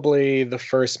probably the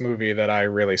first movie that I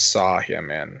really saw him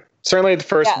in. Certainly the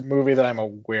first movie that I'm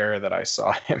aware that I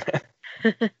saw him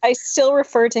in. I still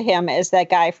refer to him as that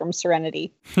guy from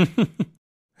Serenity.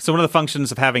 So one of the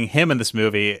functions of having him in this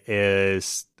movie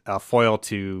is a foil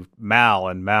to Mal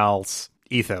and Mal's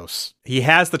ethos. He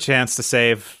has the chance to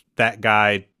save that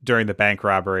guy during the bank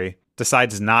robbery,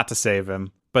 decides not to save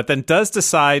him, but then does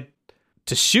decide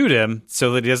to shoot him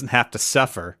so that he doesn't have to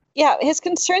suffer. Yeah, his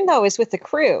concern, though, is with the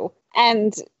crew.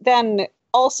 And then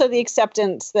also the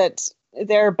acceptance that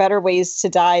there are better ways to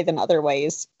die than other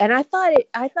ways. And I thought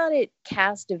it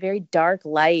cast a very dark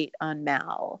light on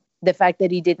Mal. The fact that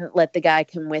he didn't let the guy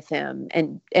come with him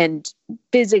and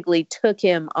physically took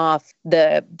him off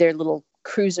their little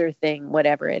cruiser thing,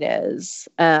 whatever it is.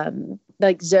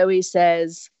 Like Zoe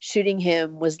says, shooting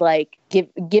him was like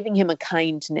giving him a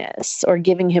kindness or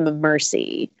giving him a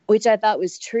mercy, which I thought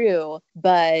was true.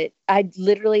 But I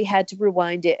literally had to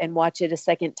rewind it and watch it a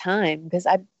second time because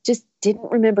I just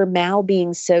didn't remember Mal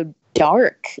being so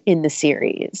dark in the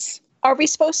series. Are we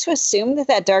supposed to assume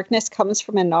that darkness comes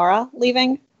from Inara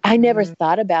leaving? I never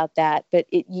thought about that, but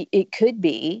it could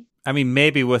be. I mean,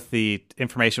 maybe with the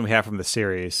information we have from the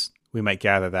series, we might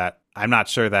gather that. I'm not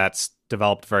sure that's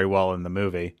developed very well in the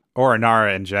movie, or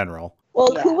Inara in general.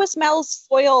 Well, who was Mal's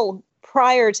foil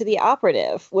prior to the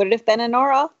operative? Would it have been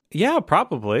Inara? Yeah,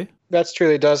 probably. That's true.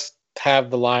 It does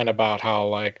have the line about how,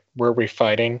 like, were we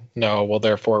fighting? No, well,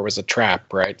 therefore it was a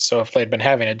trap, right? So if they'd been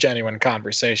having a genuine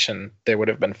conversation, they would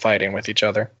have been fighting with each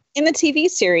other. In the TV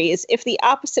series, if the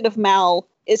opposite of Mal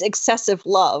is excessive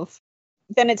love,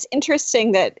 then it's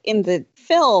interesting that in the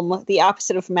film, the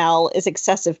opposite of Mal is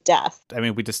excessive death. I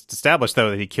mean, we just established, though,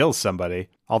 that he kills somebody.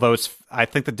 Although I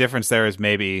think the difference there is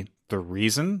maybe the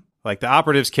reason. Like, the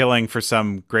operative's killing for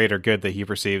some greater good that he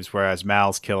perceives, whereas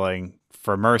Mal's killing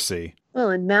for mercy.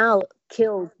 Well, and Mal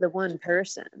killed the one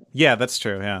person. Yeah, that's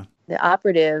true, yeah. The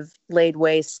operative laid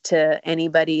waste to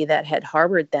anybody that had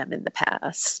harbored them in the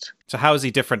past. So how is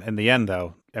he different in the end,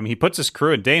 though? I mean, he puts his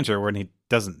crew in danger when he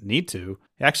doesn't need to.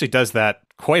 He actually does that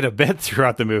quite a bit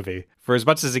throughout the movie, for as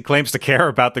much as he claims to care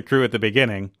about the crew at the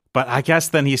beginning. But I guess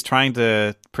then he's trying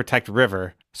to protect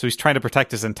River, so he's trying to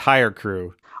protect his entire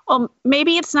crew. Well,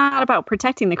 maybe it's not about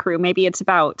protecting the crew. Maybe it's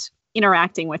about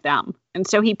interacting with them. And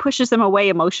so he pushes them away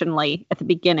emotionally at the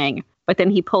beginning, but then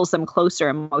he pulls them closer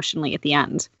emotionally at the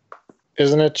end.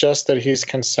 Isn't it just that he's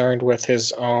concerned with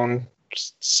his own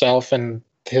self and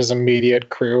his immediate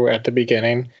crew at the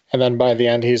beginning, and then by the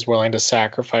end he's willing to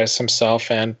sacrifice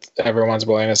himself, and everyone's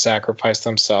willing to sacrifice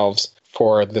themselves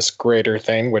for this greater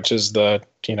thing, which is the,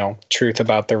 truth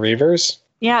about the Reavers?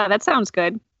 Yeah, that sounds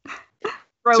good.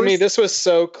 To me, this was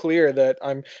so clear that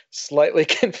I'm slightly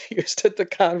confused at the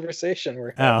conversation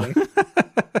we're having.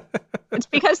 It's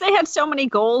because they had so many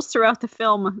goals throughout the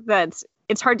film that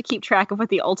it's hard to keep track of what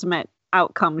the ultimate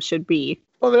outcome should be.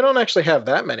 Well, they don't actually have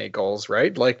that many goals,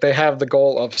 right? Like they have the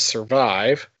goal of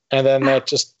survive, and then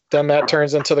that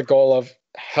turns into the goal of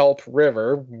help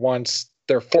River once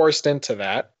they're forced into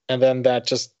that, and then that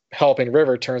just helping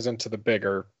River turns into the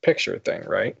bigger picture thing,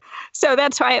 right? So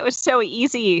that's why it was so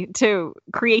easy to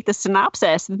create the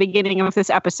synopsis at the beginning of this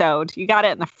episode. You got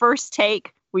it in the first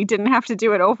take. We didn't have to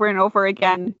do it over and over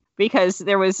again because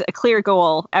there was a clear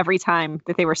goal every time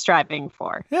that they were striving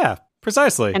for. Yeah,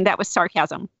 precisely. And that was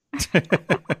sarcasm. I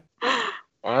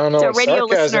don't know So what radio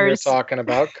sarcasm you're listeners- talking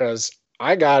about, because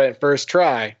I got it first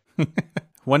try.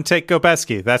 One take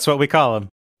Gobeski. That's what we call him.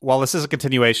 Well, this is a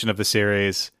continuation of the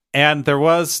series, and there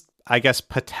was, I guess,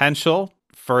 potential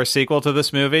for a sequel to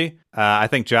this movie. I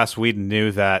think Joss Whedon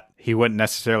knew that he wouldn't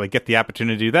necessarily get the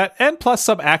opportunity to do that, and plus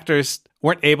some actors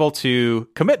weren't able to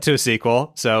commit to a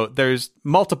sequel, so there's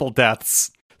multiple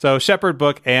deaths. So Shepherd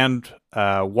Book and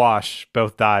Wash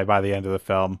both die by the end of the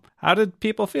film. How did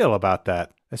people feel about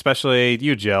that? Especially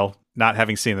you, Jill, not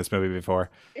having seen this movie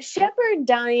before. Shepard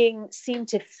dying seemed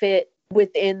to fit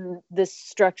within the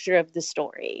structure of the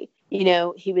story. You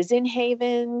know, he was in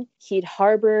Haven, he'd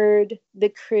harbored the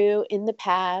crew in the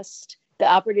past. The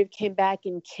operative came back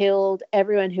and killed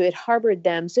everyone who had harbored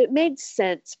them. So it made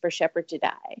sense for Shepard to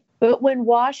die. But when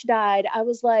Wash died, I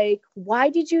was like, why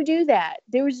did you do that?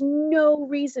 There was no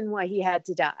reason why he had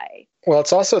to die. Well,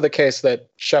 it's also the case that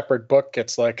Shepherd Book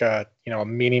gets like a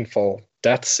meaningful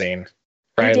death scene,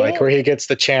 right? Like where he gets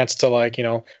the chance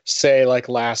to say like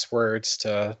last words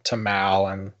to Mal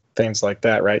and things like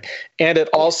that, right? And it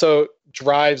also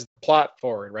drives the plot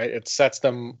forward, right? It sets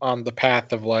them on the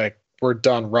path of like, we're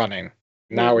done running.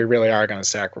 Now we really are going to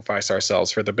sacrifice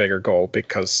ourselves for the bigger goal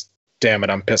because, damn it,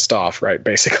 I'm pissed off, right?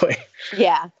 Basically.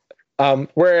 Yeah.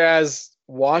 Whereas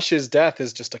Wash's death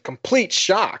is just a complete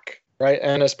shock, right?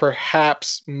 And is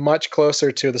perhaps much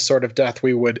closer to the sort of death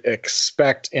we would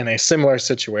expect in a similar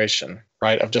situation,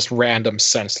 right? Of just random,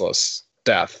 senseless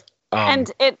death.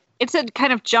 And it's a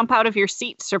kind of jump out of your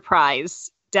seat surprise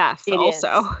death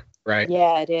also. Right.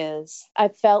 Yeah, it is. I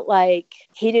felt like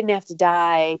he didn't have to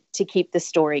die to keep the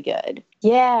story good.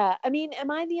 Yeah. I mean, am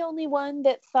I the only one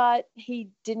that thought he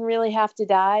didn't really have to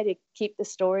die to keep the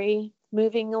story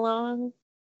moving along?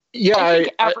 Yeah. I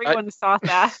think everyone thought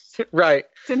that. Right.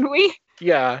 Didn't we?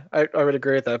 Yeah, I would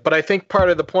agree with that. But I think part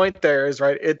of the point there is,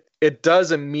 right, it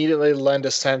does immediately lend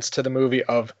a sense to the movie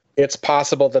of it's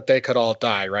possible that they could all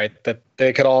die, right? That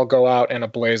they could all go out in a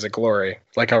blaze of glory,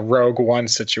 like a Rogue One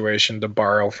situation, to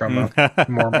borrow from a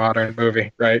more modern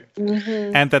movie, right?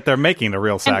 Mm-hmm. And that they're making a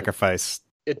real sacrifice.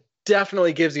 It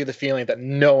definitely gives you the feeling that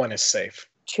no one is safe.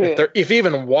 True. If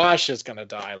even Wash is going to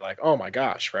die, like, oh my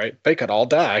gosh, right? They could all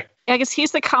die. I guess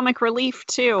he's the comic relief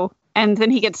too. And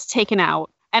then he gets taken out.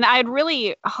 And I'd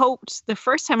really hoped the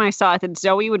first time I saw it that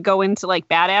Zoe would go into like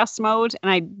badass mode.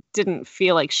 And I didn't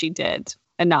feel like she did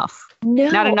enough. No,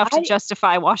 not enough to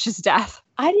justify Wash's death.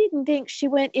 I didn't think she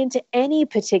went into any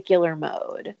particular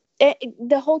mode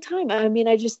the whole time. I mean,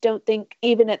 I just don't think,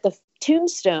 even at the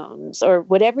tombstones or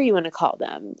whatever you want to call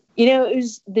them, it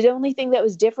was the only thing that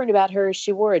was different about her is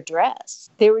she wore a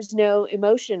dress. There was no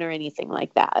emotion or anything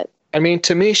like that. I mean,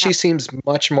 to me, she seems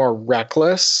much more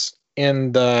reckless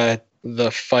in the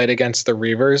fight against the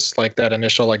Reavers, like that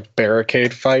initial like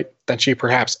barricade fight, than she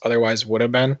perhaps otherwise would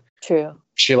have been. True.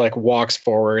 She like walks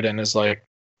forward and is like,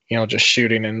 just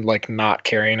shooting and like not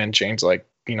caring. And Jane's like,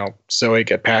 Zoe,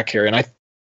 get back here. And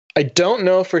I don't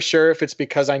know for sure if it's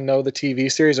because I know the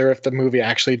TV series or if the movie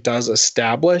actually does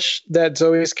establish that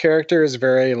Zoe's character is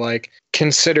very like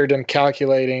considered and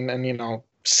calculating and,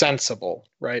 sensible,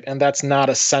 right? And that's not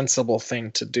a sensible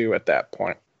thing to do at that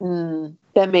point.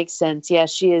 That makes sense. Yeah,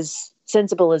 she is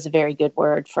sensible is a very good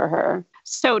word for her.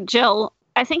 So, Jill,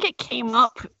 I think it came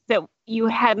up that you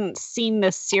hadn't seen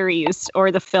this series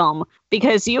or the film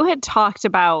because you had talked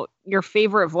about your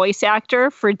favorite voice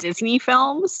actor for Disney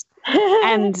films.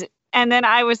 and then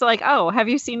I was like, oh, have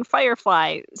you seen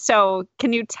Firefly? So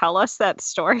can you tell us that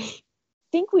story?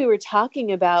 I think we were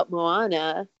talking about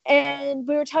Moana, and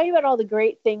we were talking about all the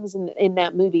great things in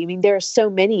that movie. I mean, there are so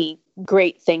many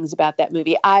great things about that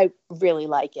movie. I really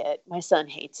like it. My son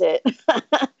hates it.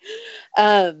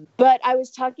 But I was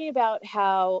talking about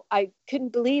how I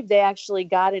couldn't believe they actually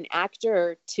got an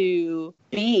actor to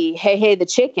be Hey Hey the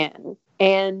chicken.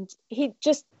 And he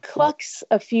just clucks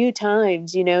a few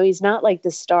times, he's not like the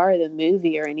star of the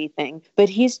movie or anything, but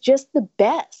he's just the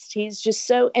best. He's just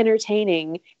so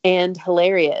entertaining and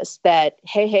hilarious that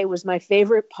Hey Hey was my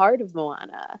favorite part of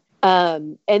Moana.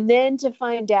 And then to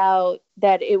find out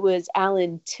that it was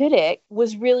Alan Tudyk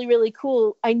was really, really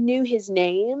cool. I knew his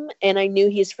name and I knew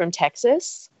he's from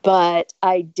Texas, but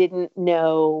I didn't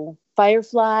know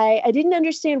Firefly. I didn't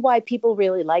understand why people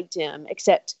really liked him,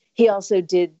 except he also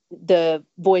did the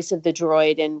voice of the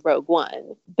droid in Rogue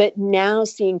One. But now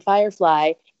seeing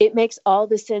Firefly, it makes all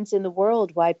the sense in the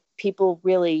world why people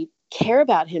really care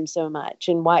about him so much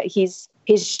and why he's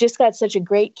just got such a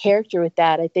great character with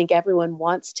that. I think everyone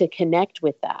wants to connect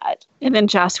with that. And then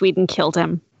Joss Whedon killed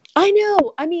him. I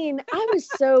know. I mean, I was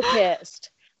so pissed.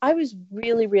 I was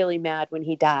really, really mad when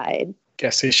he died.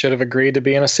 Guess he should have agreed to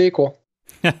be in a sequel.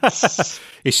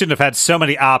 He shouldn't have had so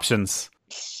many options.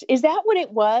 Is that what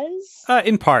it was?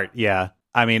 In part, yeah.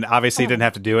 I mean, obviously he didn't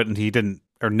have to do it, and he didn't,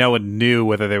 or no one knew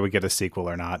whether they would get a sequel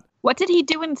or not. What did he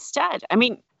do instead? I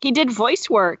mean, he did voice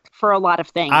work for a lot of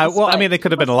things. They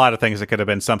could have been a lot of things. It could have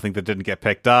been something that didn't get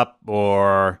picked up,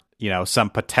 or, some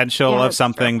potential of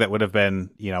something that would have been,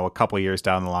 a couple years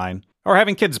down the line. Or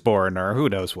having kids born, or who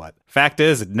knows what. Fact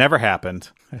is, it never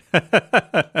happened.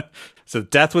 So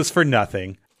death was for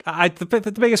nothing.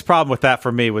 The biggest problem with that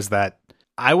for me was that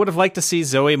I would have liked to see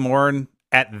Zoe mourn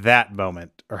at that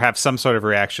moment, or have some sort of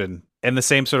reaction in the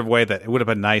same sort of way that it would have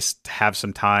been nice to have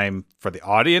some time for the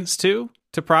audience to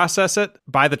process it.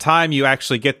 By the time you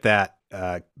actually get that,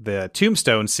 the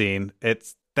tombstone scene,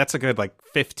 that's a good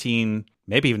 15,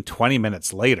 maybe even 20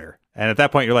 minutes later. And at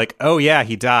that point, you're like, oh yeah,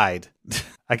 he died.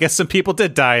 I guess some people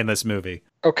did die in this movie.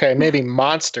 Okay, maybe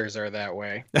monsters are that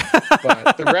way,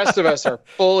 but the rest of us are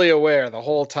fully aware the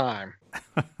whole time.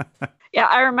 Yeah,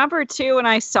 I remember too when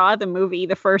I saw the movie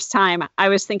the first time, I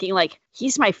was thinking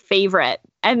he's my favorite.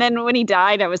 And then when he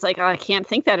died, I was like, oh, I can't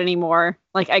think that anymore.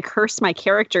 I curse my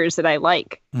characters that I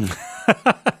like.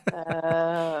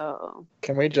 Oh.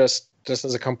 Can we just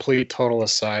as a complete total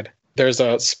aside, there's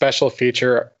a special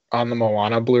feature on the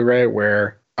Moana Blu-ray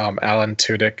where Alan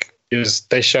Tudyk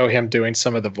they show him doing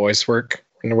some of the voice work,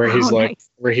 and where he's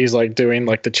doing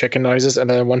the chicken noises, and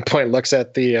then at one point looks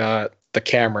at the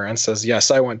camera and says,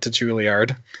 "Yes, I went to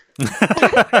Juilliard."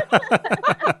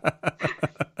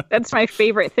 That's my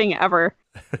favorite thing ever.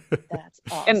 That's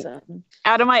awesome. And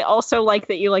Adam, I also like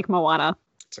that you like Moana.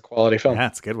 It's a quality film. Yeah,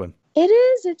 it's a good one. It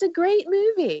is. It's a great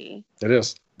movie. It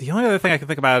is. The only other thing I can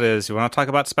think about is, you want to talk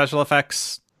about special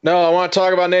effects? No, I want to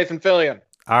talk about Nathan Fillion.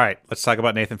 All right, let's talk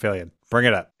about Nathan Fillion. Bring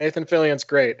it up. Nathan Fillion's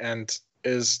great, and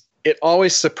it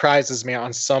always surprises me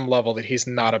on some level that he's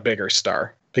not a bigger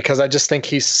star, because I just think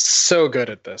he's so good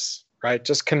at this, right?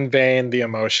 Just conveying the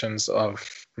emotions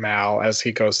of Mal as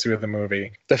he goes through the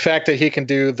movie. The fact that he can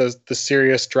do the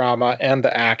serious drama and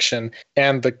the action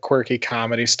and the quirky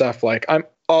comedy stuff, I'm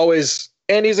always,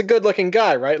 and he's a good looking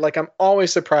guy, right? I'm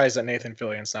always surprised that Nathan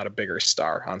Fillion's not a bigger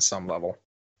star on some level.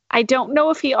 I don't know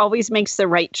if he always makes the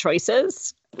right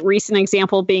choices. Recent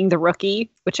example being The Rookie,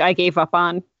 which I gave up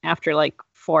on after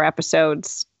 4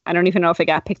 episodes. I don't even know if it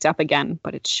got picked up again,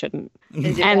 but it shouldn't.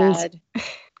 Is it bad?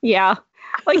 Yeah.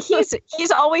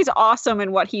 He's always awesome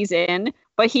in what he's in,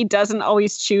 but he doesn't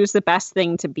always choose the best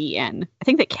thing to be in. I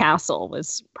think that Castle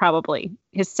was probably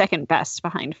his second best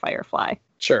behind Firefly.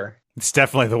 Sure. It's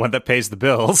definitely the one that pays the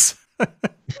bills.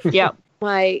 Yep.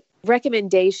 My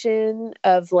recommendation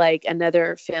of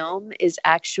another film is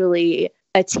actually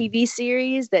a TV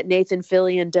series that Nathan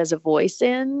Fillion does a voice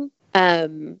in.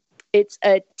 It's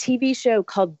a TV show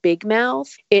called Big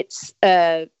Mouth. It's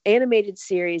an animated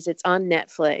series. It's on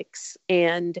Netflix,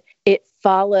 and it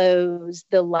follows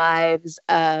the lives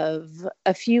of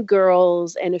a few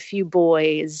girls and a few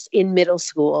boys in middle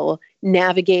school,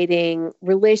 navigating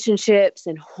relationships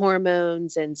and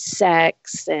hormones and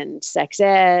sex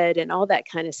ed and all that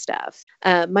kind of stuff.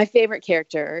 My favorite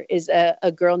character is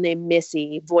a girl named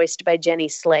Missy, voiced by Jenny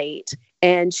Slate.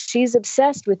 And she's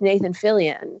obsessed with Nathan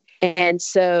Fillion. And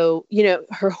so,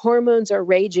 her hormones are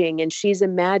raging, and she's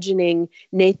imagining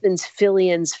Nathan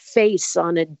Fillion's face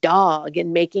on a dog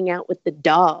and making out with the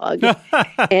dog.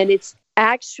 And it's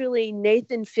actually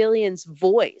Nathan Fillion's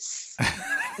voice,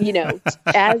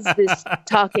 as this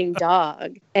talking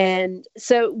dog. And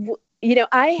so,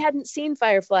 I hadn't seen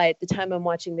Firefly at the time I'm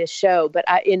watching this show, but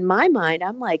in my mind,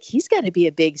 I'm like, he's got to be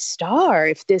a big star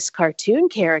if this cartoon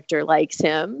character likes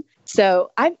him.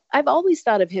 So I've always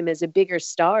thought of him as a bigger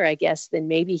star, I guess, than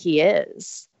maybe he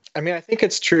is. I mean, I think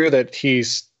it's true that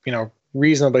he's,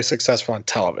 reasonably successful on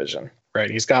television, right?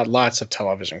 He's got lots of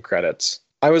television credits.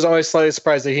 I was always slightly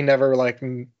surprised that he never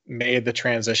made the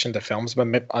transition to films,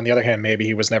 but on the other hand, maybe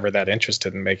he was never that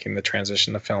interested in making the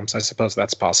transition to films. I suppose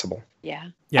that's possible. Yeah.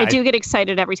 I do get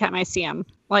excited every time I see him.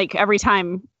 Every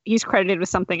time he's credited with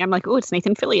something, I'm like, oh, it's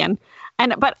Nathan Fillion.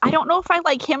 But I don't know if I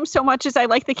like him so much as I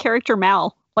like the character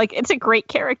Mal. Like, it's a great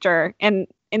character. And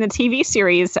in the TV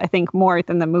series, I think more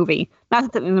than the movie.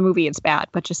 Not that in the movie it's bad,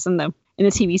 but just in the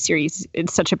TV series,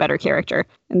 it's such a better character.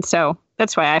 And so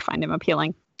that's why I find him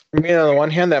appealing. I mean, on the one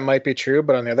hand, that might be true,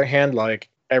 but on the other hand, like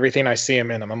everything I see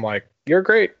him in, I'm like, you're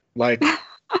great. Like,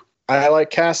 I like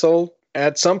Castle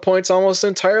at some points almost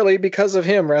entirely because of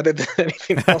him rather than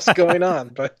anything else going on,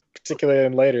 but particularly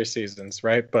in later seasons,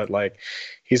 right? But like,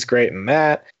 he's great in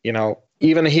that. You know,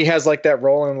 even he has like that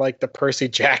role in like the Percy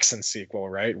Jackson sequel,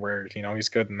 right? Where, you know, he's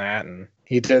good in that. And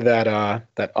he did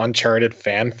that Uncharted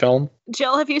fan film.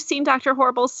 Jill, have you seen Dr.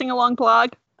 Horrible's sing-along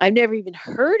blog? I've never even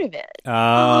heard of it.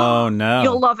 Oh, no.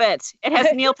 You'll love it. It has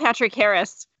Neil Patrick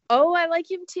Harris. Oh, I like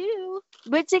him too.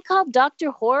 What's it called? Dr.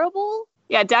 Horrible?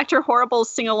 Yeah, Dr. Horrible's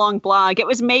sing-along blog. It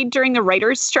was made during the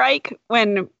writer's strike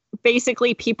when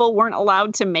basically people weren't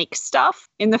allowed to make stuff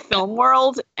in the film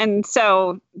world. And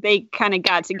so they kind of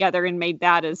got together and made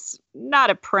that as not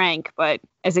a prank, but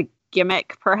as a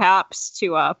gimmick, perhaps,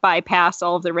 to bypass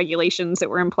all of the regulations that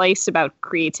were in place about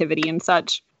creativity and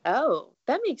such. Oh,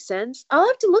 that makes sense. I'll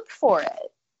have to look for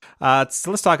it.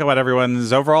 So let's talk about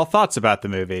everyone's overall thoughts about the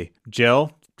movie.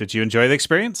 Jill, did you enjoy the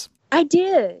experience? I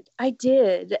did.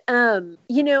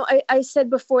 You know, I said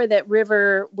before that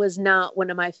River was not one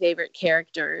of my favorite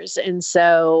characters. And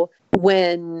so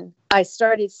when I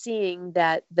started seeing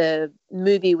that the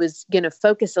movie was going to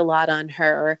focus a lot on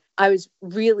her, I was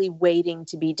really waiting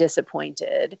to be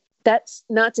disappointed. That's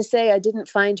not to say I didn't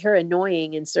find her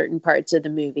annoying in certain parts of the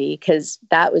movie, because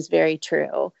that was very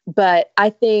true. But I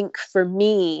think for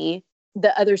me,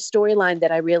 the other storyline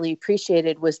that I really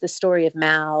appreciated was the story of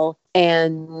Mal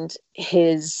and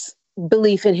his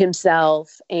belief in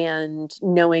himself and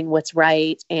knowing what's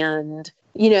right. And,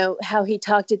 you know, how he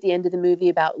talked at the end of the movie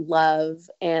about love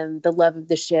and the love of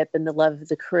the ship and the love of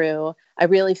the crew. I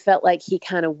really felt like he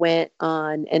kind of went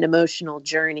on an emotional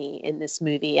journey in this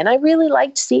movie. And I really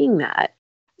liked seeing that.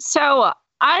 So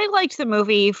I liked the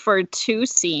movie for two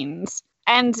scenes.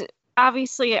 And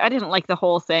obviously, I didn't like the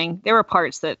whole thing. There were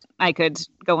parts that I could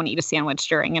go and eat a sandwich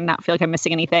during and not feel like I'm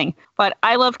missing anything. But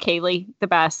I love Kaylee the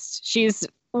best. She's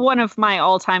one of my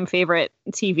all-time favorite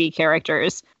TV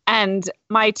characters. And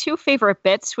my two favorite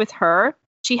bits with her,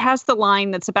 she has the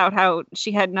line that's about how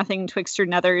she had nothing twixt her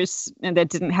nethers and that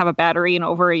didn't have a battery in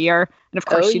over a year. And of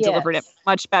course, she delivered it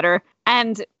much better.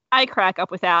 And I crack up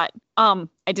with that.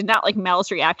 I did not like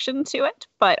Mel's reaction to it,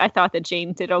 but I thought that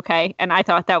Jane did okay. And I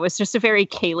thought that was just a very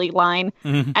Kaylee line.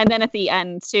 Mm-hmm. And then at the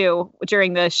end, too,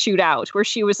 during the shootout, where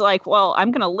she was like, well,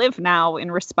 I'm going to live now,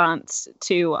 in response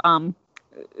to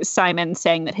Simon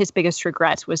saying that his biggest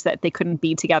regret was that they couldn't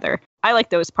be together. I like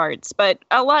those parts, but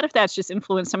a lot of that's just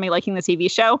influenced on me liking the TV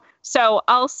show. So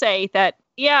I'll say that,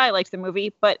 yeah, I liked the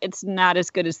movie, but it's not as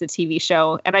good as the TV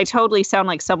show. And I totally sound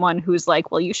like someone who's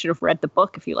like, well, you should have read the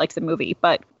book if you liked the movie.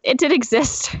 But it did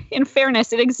exist. In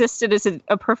fairness, it existed as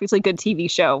a perfectly good TV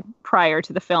show prior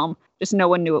to the film. Just no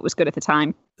one knew it was good at the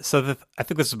time. So I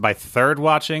think this is my third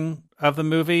watching of the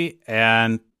movie.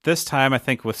 And this time, I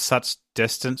think with such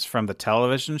distance from the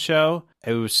television show,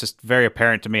 it was just very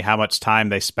apparent to me how much time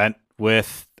they spent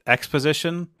with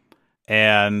exposition.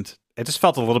 And it just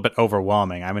felt a little bit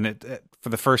overwhelming. I mean, for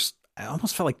the first, I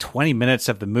almost felt like 20 minutes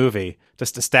of the movie,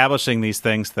 just establishing these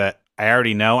things that I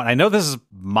already know. And I know this is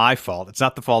my fault. It's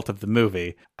not the fault of the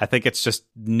movie. I think it's just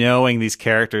knowing these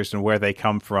characters and where they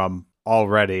come from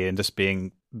already and just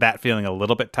being that feeling a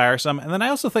little bit tiresome. And then I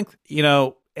also think, you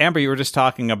know, Amber, you were just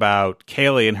talking about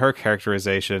Kaylee and her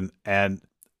characterization. And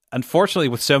unfortunately,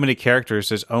 with so many characters,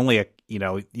 there's only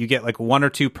you get like one or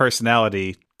two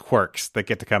personality quirks that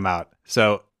get to come out.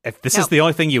 So if this is the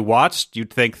only thing you watched,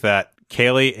 you'd think that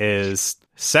Kaylee is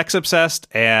sex obsessed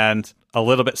and a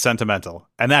little bit sentimental,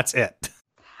 and that's it.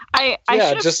 I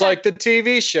just like the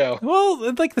TV show.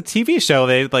 Well, like the TV show,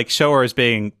 they like show her as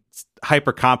being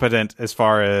hyper competent as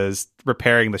far as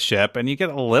repairing the ship, and you get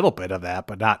a little bit of that,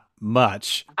 but not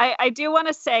much. I do want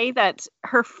to say that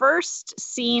her first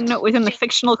scene within the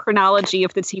fictional chronology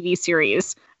of the TV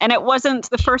series, and it wasn't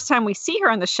the first time we see her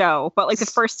on the show, but like the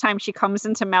first time she comes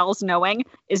into Mel's knowing,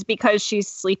 is because she's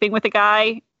sleeping with a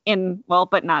guy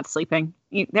but not sleeping.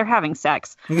 They're having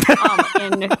sex in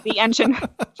the engine,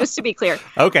 just to be clear.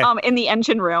 Okay. In the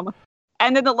engine room.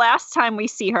 And then the last time we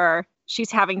see her,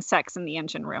 she's having sex in the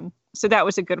engine room. So that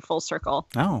was a good full circle.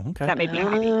 Oh, okay. That made me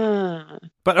happy.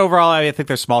 But overall, I think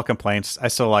there's small complaints. I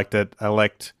still liked it. I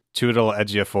liked Chiwetel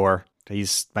Ejiofor.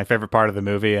 He's my favorite part of the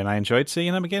movie, and I enjoyed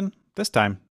seeing him again this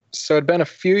time. So it'd been a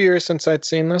few years since I'd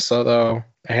seen this, although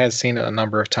I had seen it a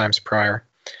number of times prior.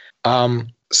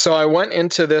 So I went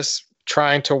into this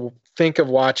trying to think of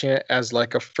watching it as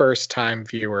like a first time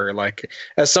viewer, like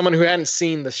as someone who hadn't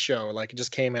seen the show, like it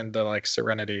just came into like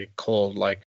Serenity cold,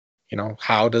 like, you know,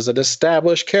 how does it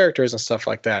establish characters and stuff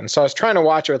like that? And so I was trying to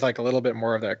watch it with like a little bit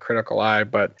more of that critical eye,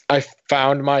 but I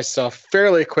found myself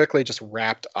fairly quickly just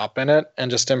wrapped up in it and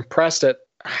just impressed at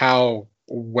how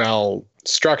well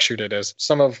structured it is.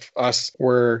 Some of us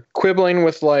were quibbling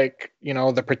with like, you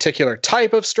know, the particular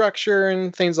type of structure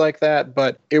and things like that,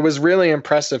 but it was really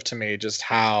impressive to me just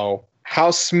how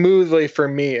smoothly for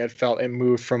me it felt. It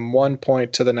moved from one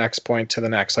point to the next point to the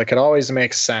next. Like it always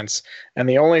makes sense. And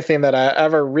the only thing that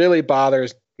ever really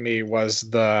bothers me was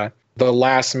the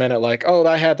last minute, like, oh,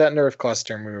 I had that nerve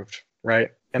cluster moved,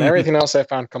 right? And everything else I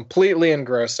found completely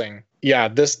engrossing. Yeah,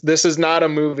 this is not a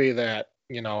movie that,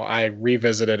 you know, I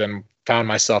revisited and found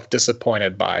myself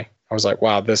disappointed by. I was like,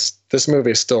 wow, this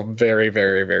movie is still very,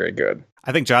 very, very good.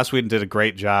 I think Joss Whedon did a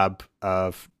great job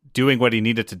of doing what he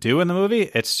needed to do in the movie.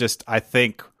 It's just, I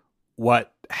think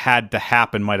what had to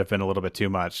happen might have been a little bit too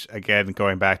much. Again,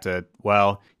 going back to,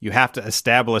 well, you have to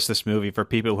establish this movie for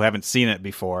people who haven't seen it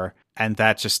before. And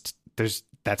that's going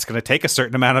to take a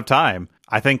certain amount of time.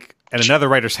 I think in another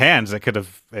writer's hands, it could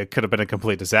have been a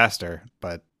complete disaster.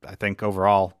 But I think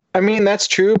overall, I mean, that's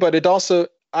true, but it also,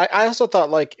 I also thought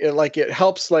like it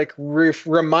helps like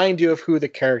remind you of who the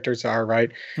characters are, right?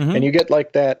 Mm-hmm. And you get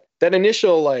like that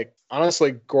initial like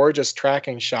honestly gorgeous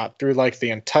tracking shot through like the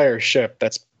entire ship.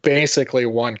 That's basically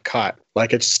one cut.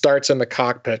 Like it starts in the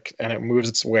cockpit and it moves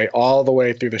its way all the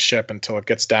way through the ship until it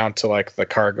gets down to like the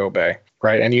cargo bay,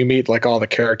 right? And you meet like all the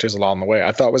characters along the way.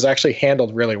 I thought was actually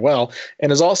handled really well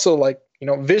and is also like, you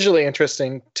know, visually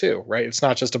interesting too, right? It's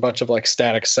not just a bunch of like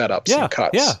static setups and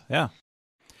cuts. Yeah.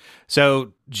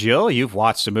 So, Jill, you've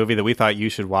watched a movie that we thought you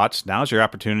should watch. Now's your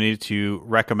opportunity to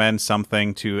recommend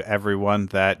something to everyone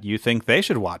that you think they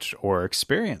should watch or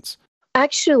experience.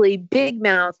 Actually, Big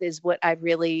Mouth is what I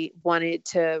really wanted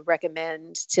to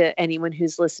recommend to anyone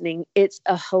who's listening. It's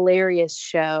a hilarious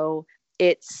show.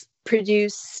 It's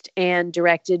produced and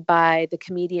directed by the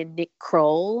comedian Nick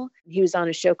Kroll. He was on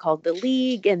a show called The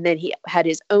League, and then he had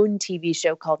his own TV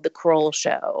show called The Kroll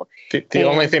Show. The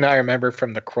only thing I remember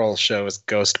from The Kroll Show is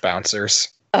Ghost Bouncers.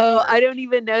 Oh, I don't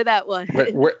even know that one.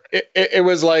 It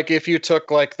was like if you took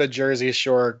like the Jersey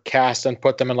Shore cast and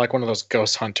put them in like one of those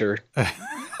ghost hunter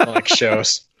like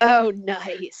shows. Oh,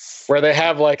 nice. Where they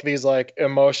have like these like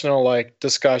emotional like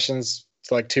discussions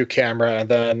like to camera, and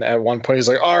then at one point he's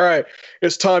like, all right,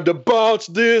 it's time to bounce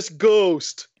this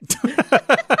ghost. And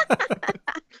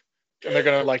they're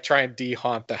gonna like try and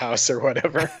de-haunt the house or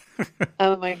whatever.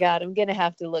 Oh my god, I'm gonna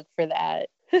have to look for that.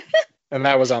 And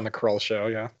that was on the Kroll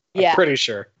Show. I'm pretty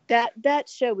sure that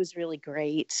show was really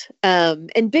great.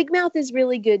 And Big Mouth is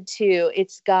really good too.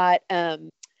 It's got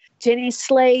Jenny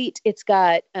Slate. It's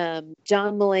got John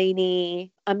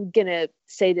Mulaney. I'm going to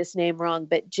say this name wrong,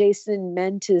 but Jason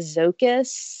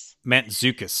Mantzoukas.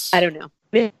 Mantzoukas. I don't know.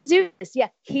 Mantzoukas, yeah.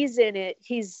 He's in it.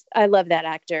 I love that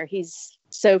actor. He's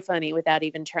so funny without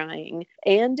even trying.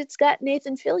 And it's got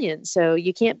Nathan Fillion, so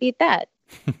you can't beat that.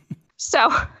 So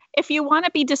if you want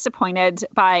to be disappointed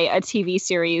by a TV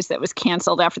series that was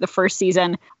canceled after the first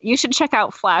season, you should check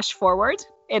out Flash Forward.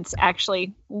 It's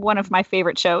actually one of my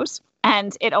favorite shows.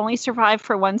 And it only survived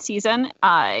for one season.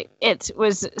 It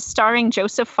was starring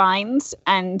Joseph Fiennes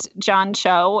and John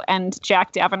Cho and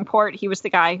Jack Davenport. He was the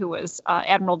guy who was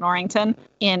Admiral Norrington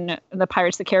in the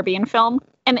Pirates of the Caribbean film.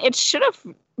 And it should have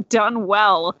done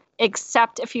well,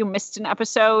 except if you missed an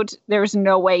episode, there's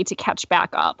no way to catch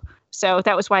back up. So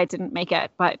that was why it didn't make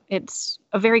it. But it's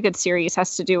a very good series. It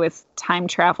has to do with time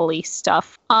travel-y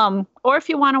stuff. Or if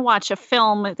you want to watch a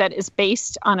film that is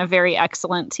based on a very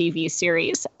excellent TV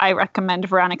series, I recommend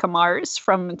Veronica Mars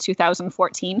from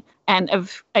 2014. And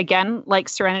again, like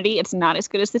Serenity, it's not as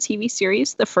good as the TV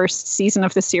series. The first season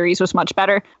of the series was much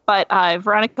better. But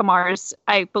Veronica Mars,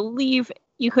 I believe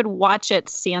you could watch it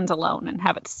standalone and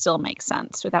have it still make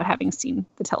sense without having seen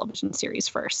the television series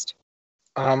first.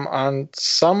 On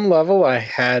some level, I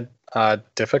had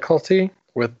difficulty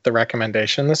with the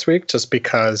recommendation this week, just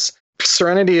because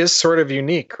Serenity is sort of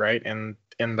unique, right? In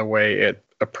the way it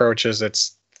approaches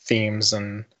its themes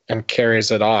and carries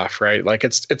it off, right? Like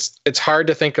it's hard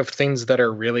to think of things that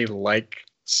are really like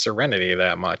Serenity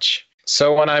that much.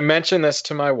 So when I mentioned this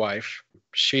to my wife,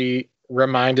 she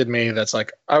reminded me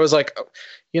I was like,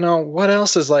 you know, what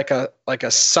else is like a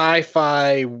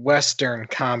sci-fi Western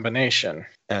combination?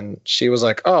 And she was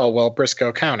like, oh, well,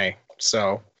 Briscoe County.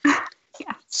 So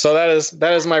yeah. So that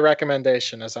is my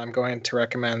recommendation, is I'm going to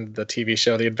recommend the TV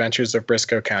show The Adventures of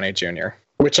Briscoe County Jr.,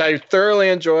 which I thoroughly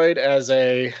enjoyed as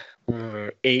a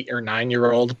 8 or 9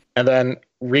 year old. And then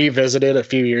revisited a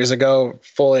few years ago,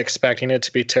 fully expecting it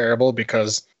to be terrible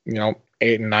because, 8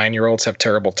 and 9-year-olds have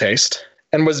terrible taste.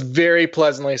 And was very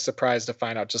pleasantly surprised to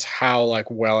find out just how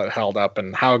well it held up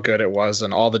and how good it was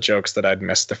and all the jokes that I'd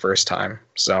missed the first time.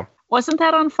 So wasn't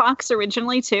that on Fox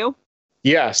originally too?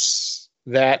 Yes,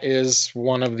 that is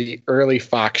one of the early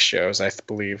Fox shows, I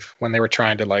believe, when they were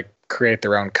trying to create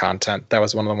their own content. That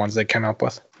was one of the ones they came up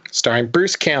with, starring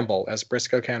Bruce Campbell as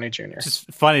Briscoe County Jr. It's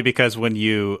funny because when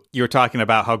you were talking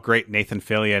about how great Nathan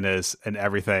Fillion is and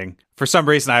everything, for some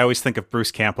reason I always think of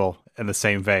Bruce Campbell in the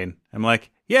same vein. I'm like,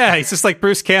 yeah, he's just like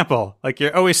Bruce Campbell.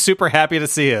 You're always super happy to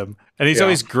see him. And he's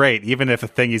always great, even if the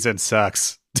thing he's in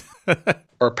sucks.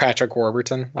 Or Patrick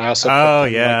Warburton. I also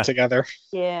put them together.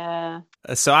 Yeah.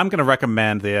 So I'm going to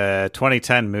recommend the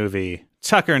 2010 movie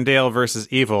Tucker and Dale versus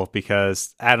Evil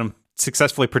because Adam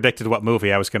successfully predicted what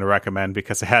movie I was going to recommend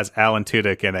because it has Alan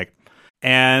Tudyk in it.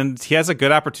 And he has a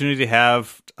good opportunity to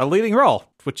have a leading role,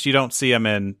 which you don't see him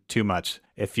in too much.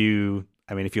 If you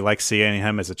like seeing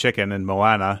him as a chicken in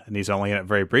Moana and he's only in it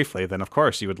very briefly, then of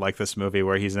course you would like this movie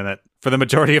where he's in it for the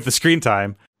majority of the screen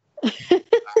time.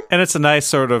 And it's a nice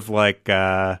sort of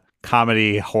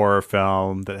comedy horror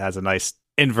film that has a nice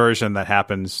inversion that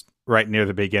happens right near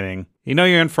the beginning. You're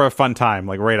in for a fun time,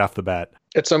 right off the bat.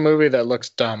 It's a movie that looks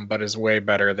dumb, but is way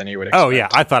better than you would expect. Oh, yeah.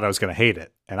 I thought I was going to hate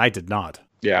it, and I did not.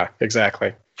 Yeah, exactly.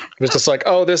 It was just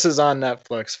oh, this is on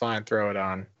Netflix. Fine, throw it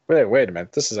on. Wait a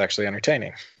minute. This is actually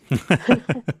entertaining.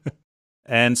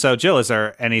 And so, Jill, is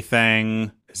there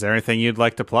anything you'd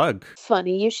like to plug?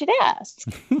 Funny you should ask.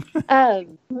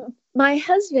 My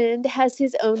husband has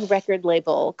his own record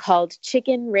label called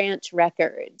Chicken Ranch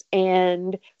Records.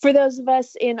 And for those of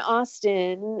us in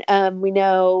Austin, we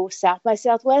know South by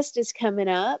Southwest is coming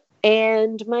up.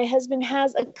 And my husband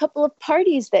has a couple of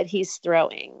parties that he's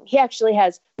throwing. He actually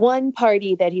has one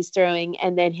party that he's throwing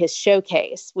and then his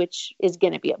showcase, which is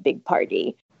going to be a big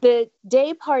party. The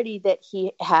day party that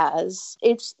he has,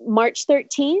 it's March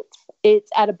 13th. It's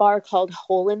at a bar called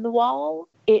Hole in the Wall.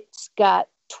 It's got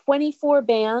 24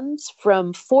 bands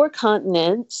from 4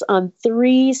 continents on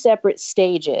 3 separate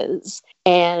stages.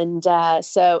 And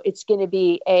so it's going to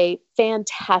be a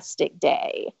fantastic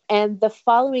day. And the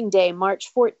following day, March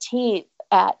 14th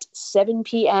at 7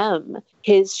 p.m.,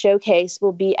 his showcase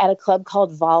will be at a club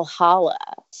called Valhalla.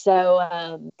 So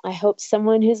I hope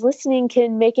someone who's listening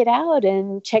can make it out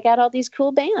and check out all these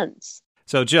cool bands.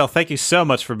 So, Jill, thank you so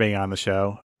much for being on the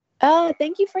show.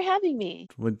 Thank you for having me.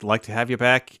 Would like to have you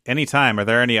back anytime. Are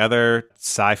there any other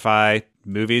sci-fi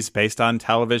movies based on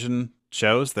television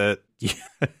shows that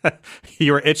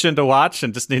you were itching to watch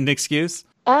and just need an excuse?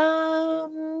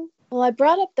 Well, I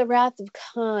brought up The Wrath of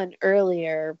Khan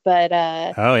earlier, but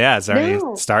oh yeah, is there any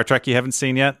Star Trek you haven't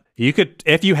seen yet? You could,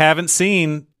 if you haven't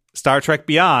seen Star Trek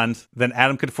Beyond, then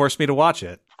Adam could force me to watch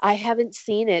it. I haven't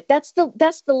seen it. That's the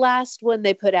last one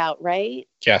they put out, right?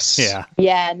 Yes. Yeah.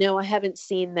 Yeah, no, I haven't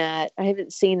seen that.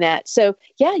 So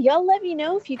yeah, y'all let me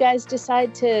know if you guys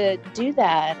decide to do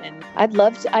that. And I've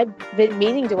been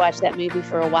meaning to watch that movie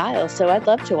for a while, so I'd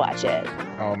love to watch it.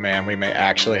 Oh man, we may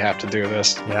actually have to do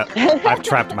this. Yeah, I've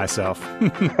trapped myself.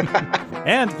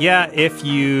 And yeah, if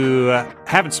you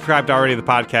haven't subscribed already to the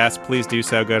podcast, please do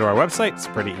so. Go to our website. It's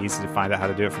pretty easy to find out how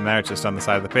to do it from there. It's just on the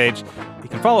side of the page. You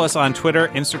can follow us on Twitter,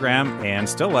 Instagram, and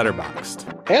still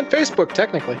Letterboxd. And Facebook,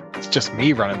 technically. It's just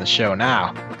me running the show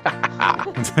now.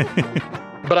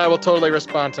 But I will totally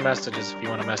respond to messages if you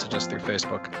want to message us through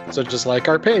Facebook. So just like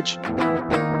our page.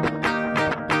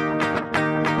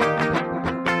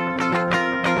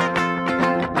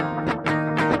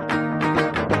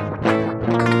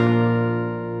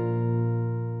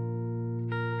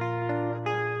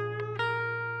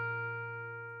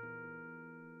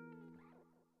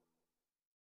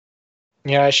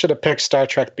 Yeah, I should have picked Star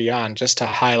Trek Beyond just to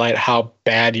highlight how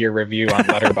bad your review on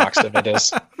Letterboxd of it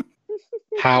is.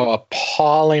 How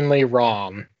appallingly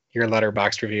wrong your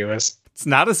Letterboxd review is. It's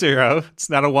not a 0. It's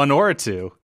not a 1 or a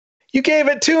 2. You gave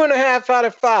it 2.5 out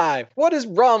of 5. What is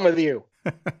wrong with you?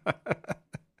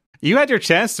 You had your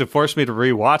chance to force me to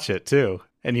rewatch it too,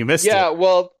 and you missed it. Yeah,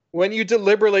 well, when you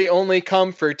deliberately only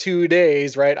come for 2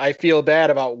 days, right, I feel bad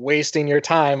about wasting your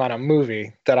time on a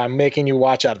movie that I'm making you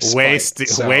watch out of spite.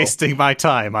 Wasting my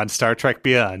time on Star Trek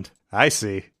Beyond. I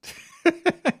see.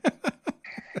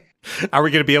 Are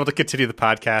we going to be able to continue the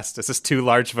podcast? Is this too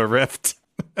large of a rift?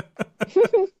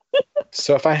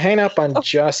 So if I hang up on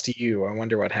just you, I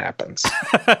wonder what happens.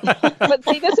 But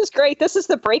see, this is great. This is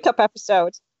the breakup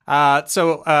episode.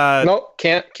 Nope,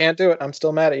 can't do it. I'm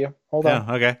still mad at you. Hold on.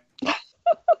 Okay.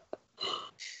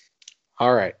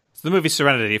 All right. So the movie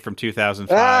Serenity from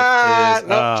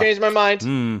 2005 changed my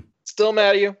mind. Still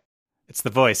mad at you. It's the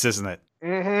voice, isn't it?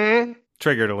 Mm-hmm.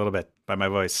 triggered a little bit by my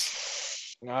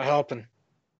voice. Not helping.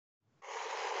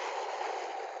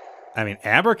 I mean,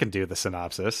 Amber can do the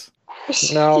synopsis.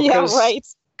 No, yeah, right.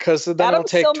 Because then Adam's it'll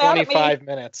take still mad at me. 25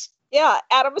 minutes. Yeah,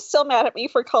 Adam is still mad at me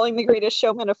for calling The Greatest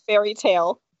Showman a fairy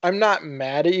tale. I'm not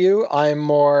mad at you. I'm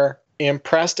more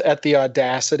impressed at the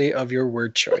audacity of your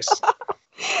word choice.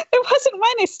 It wasn't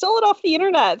mine. I stole it off the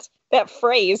internet. That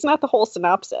phrase, not the whole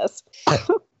synopsis. All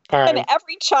right. And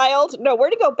every child, no, we're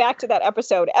to go back to that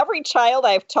episode. Every child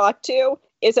I've talked to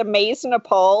is amazed and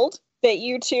appalled that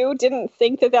you two didn't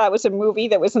think that that was a movie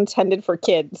that was intended for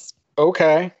kids.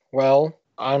 Okay. Well,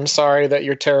 I'm sorry that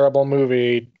your terrible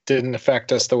movie didn't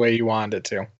affect us the way you wanted it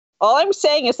to. All I'm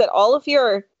saying is that all of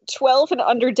your 12 and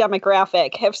under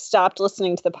demographic have stopped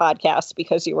listening to the podcast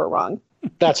because you were wrong.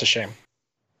 That's a shame.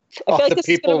 I All feel like the this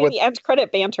is people going to be with- the end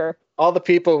credit banter. All the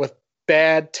people with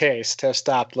bad taste have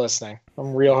stopped listening.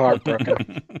 I'm real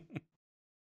heartbroken.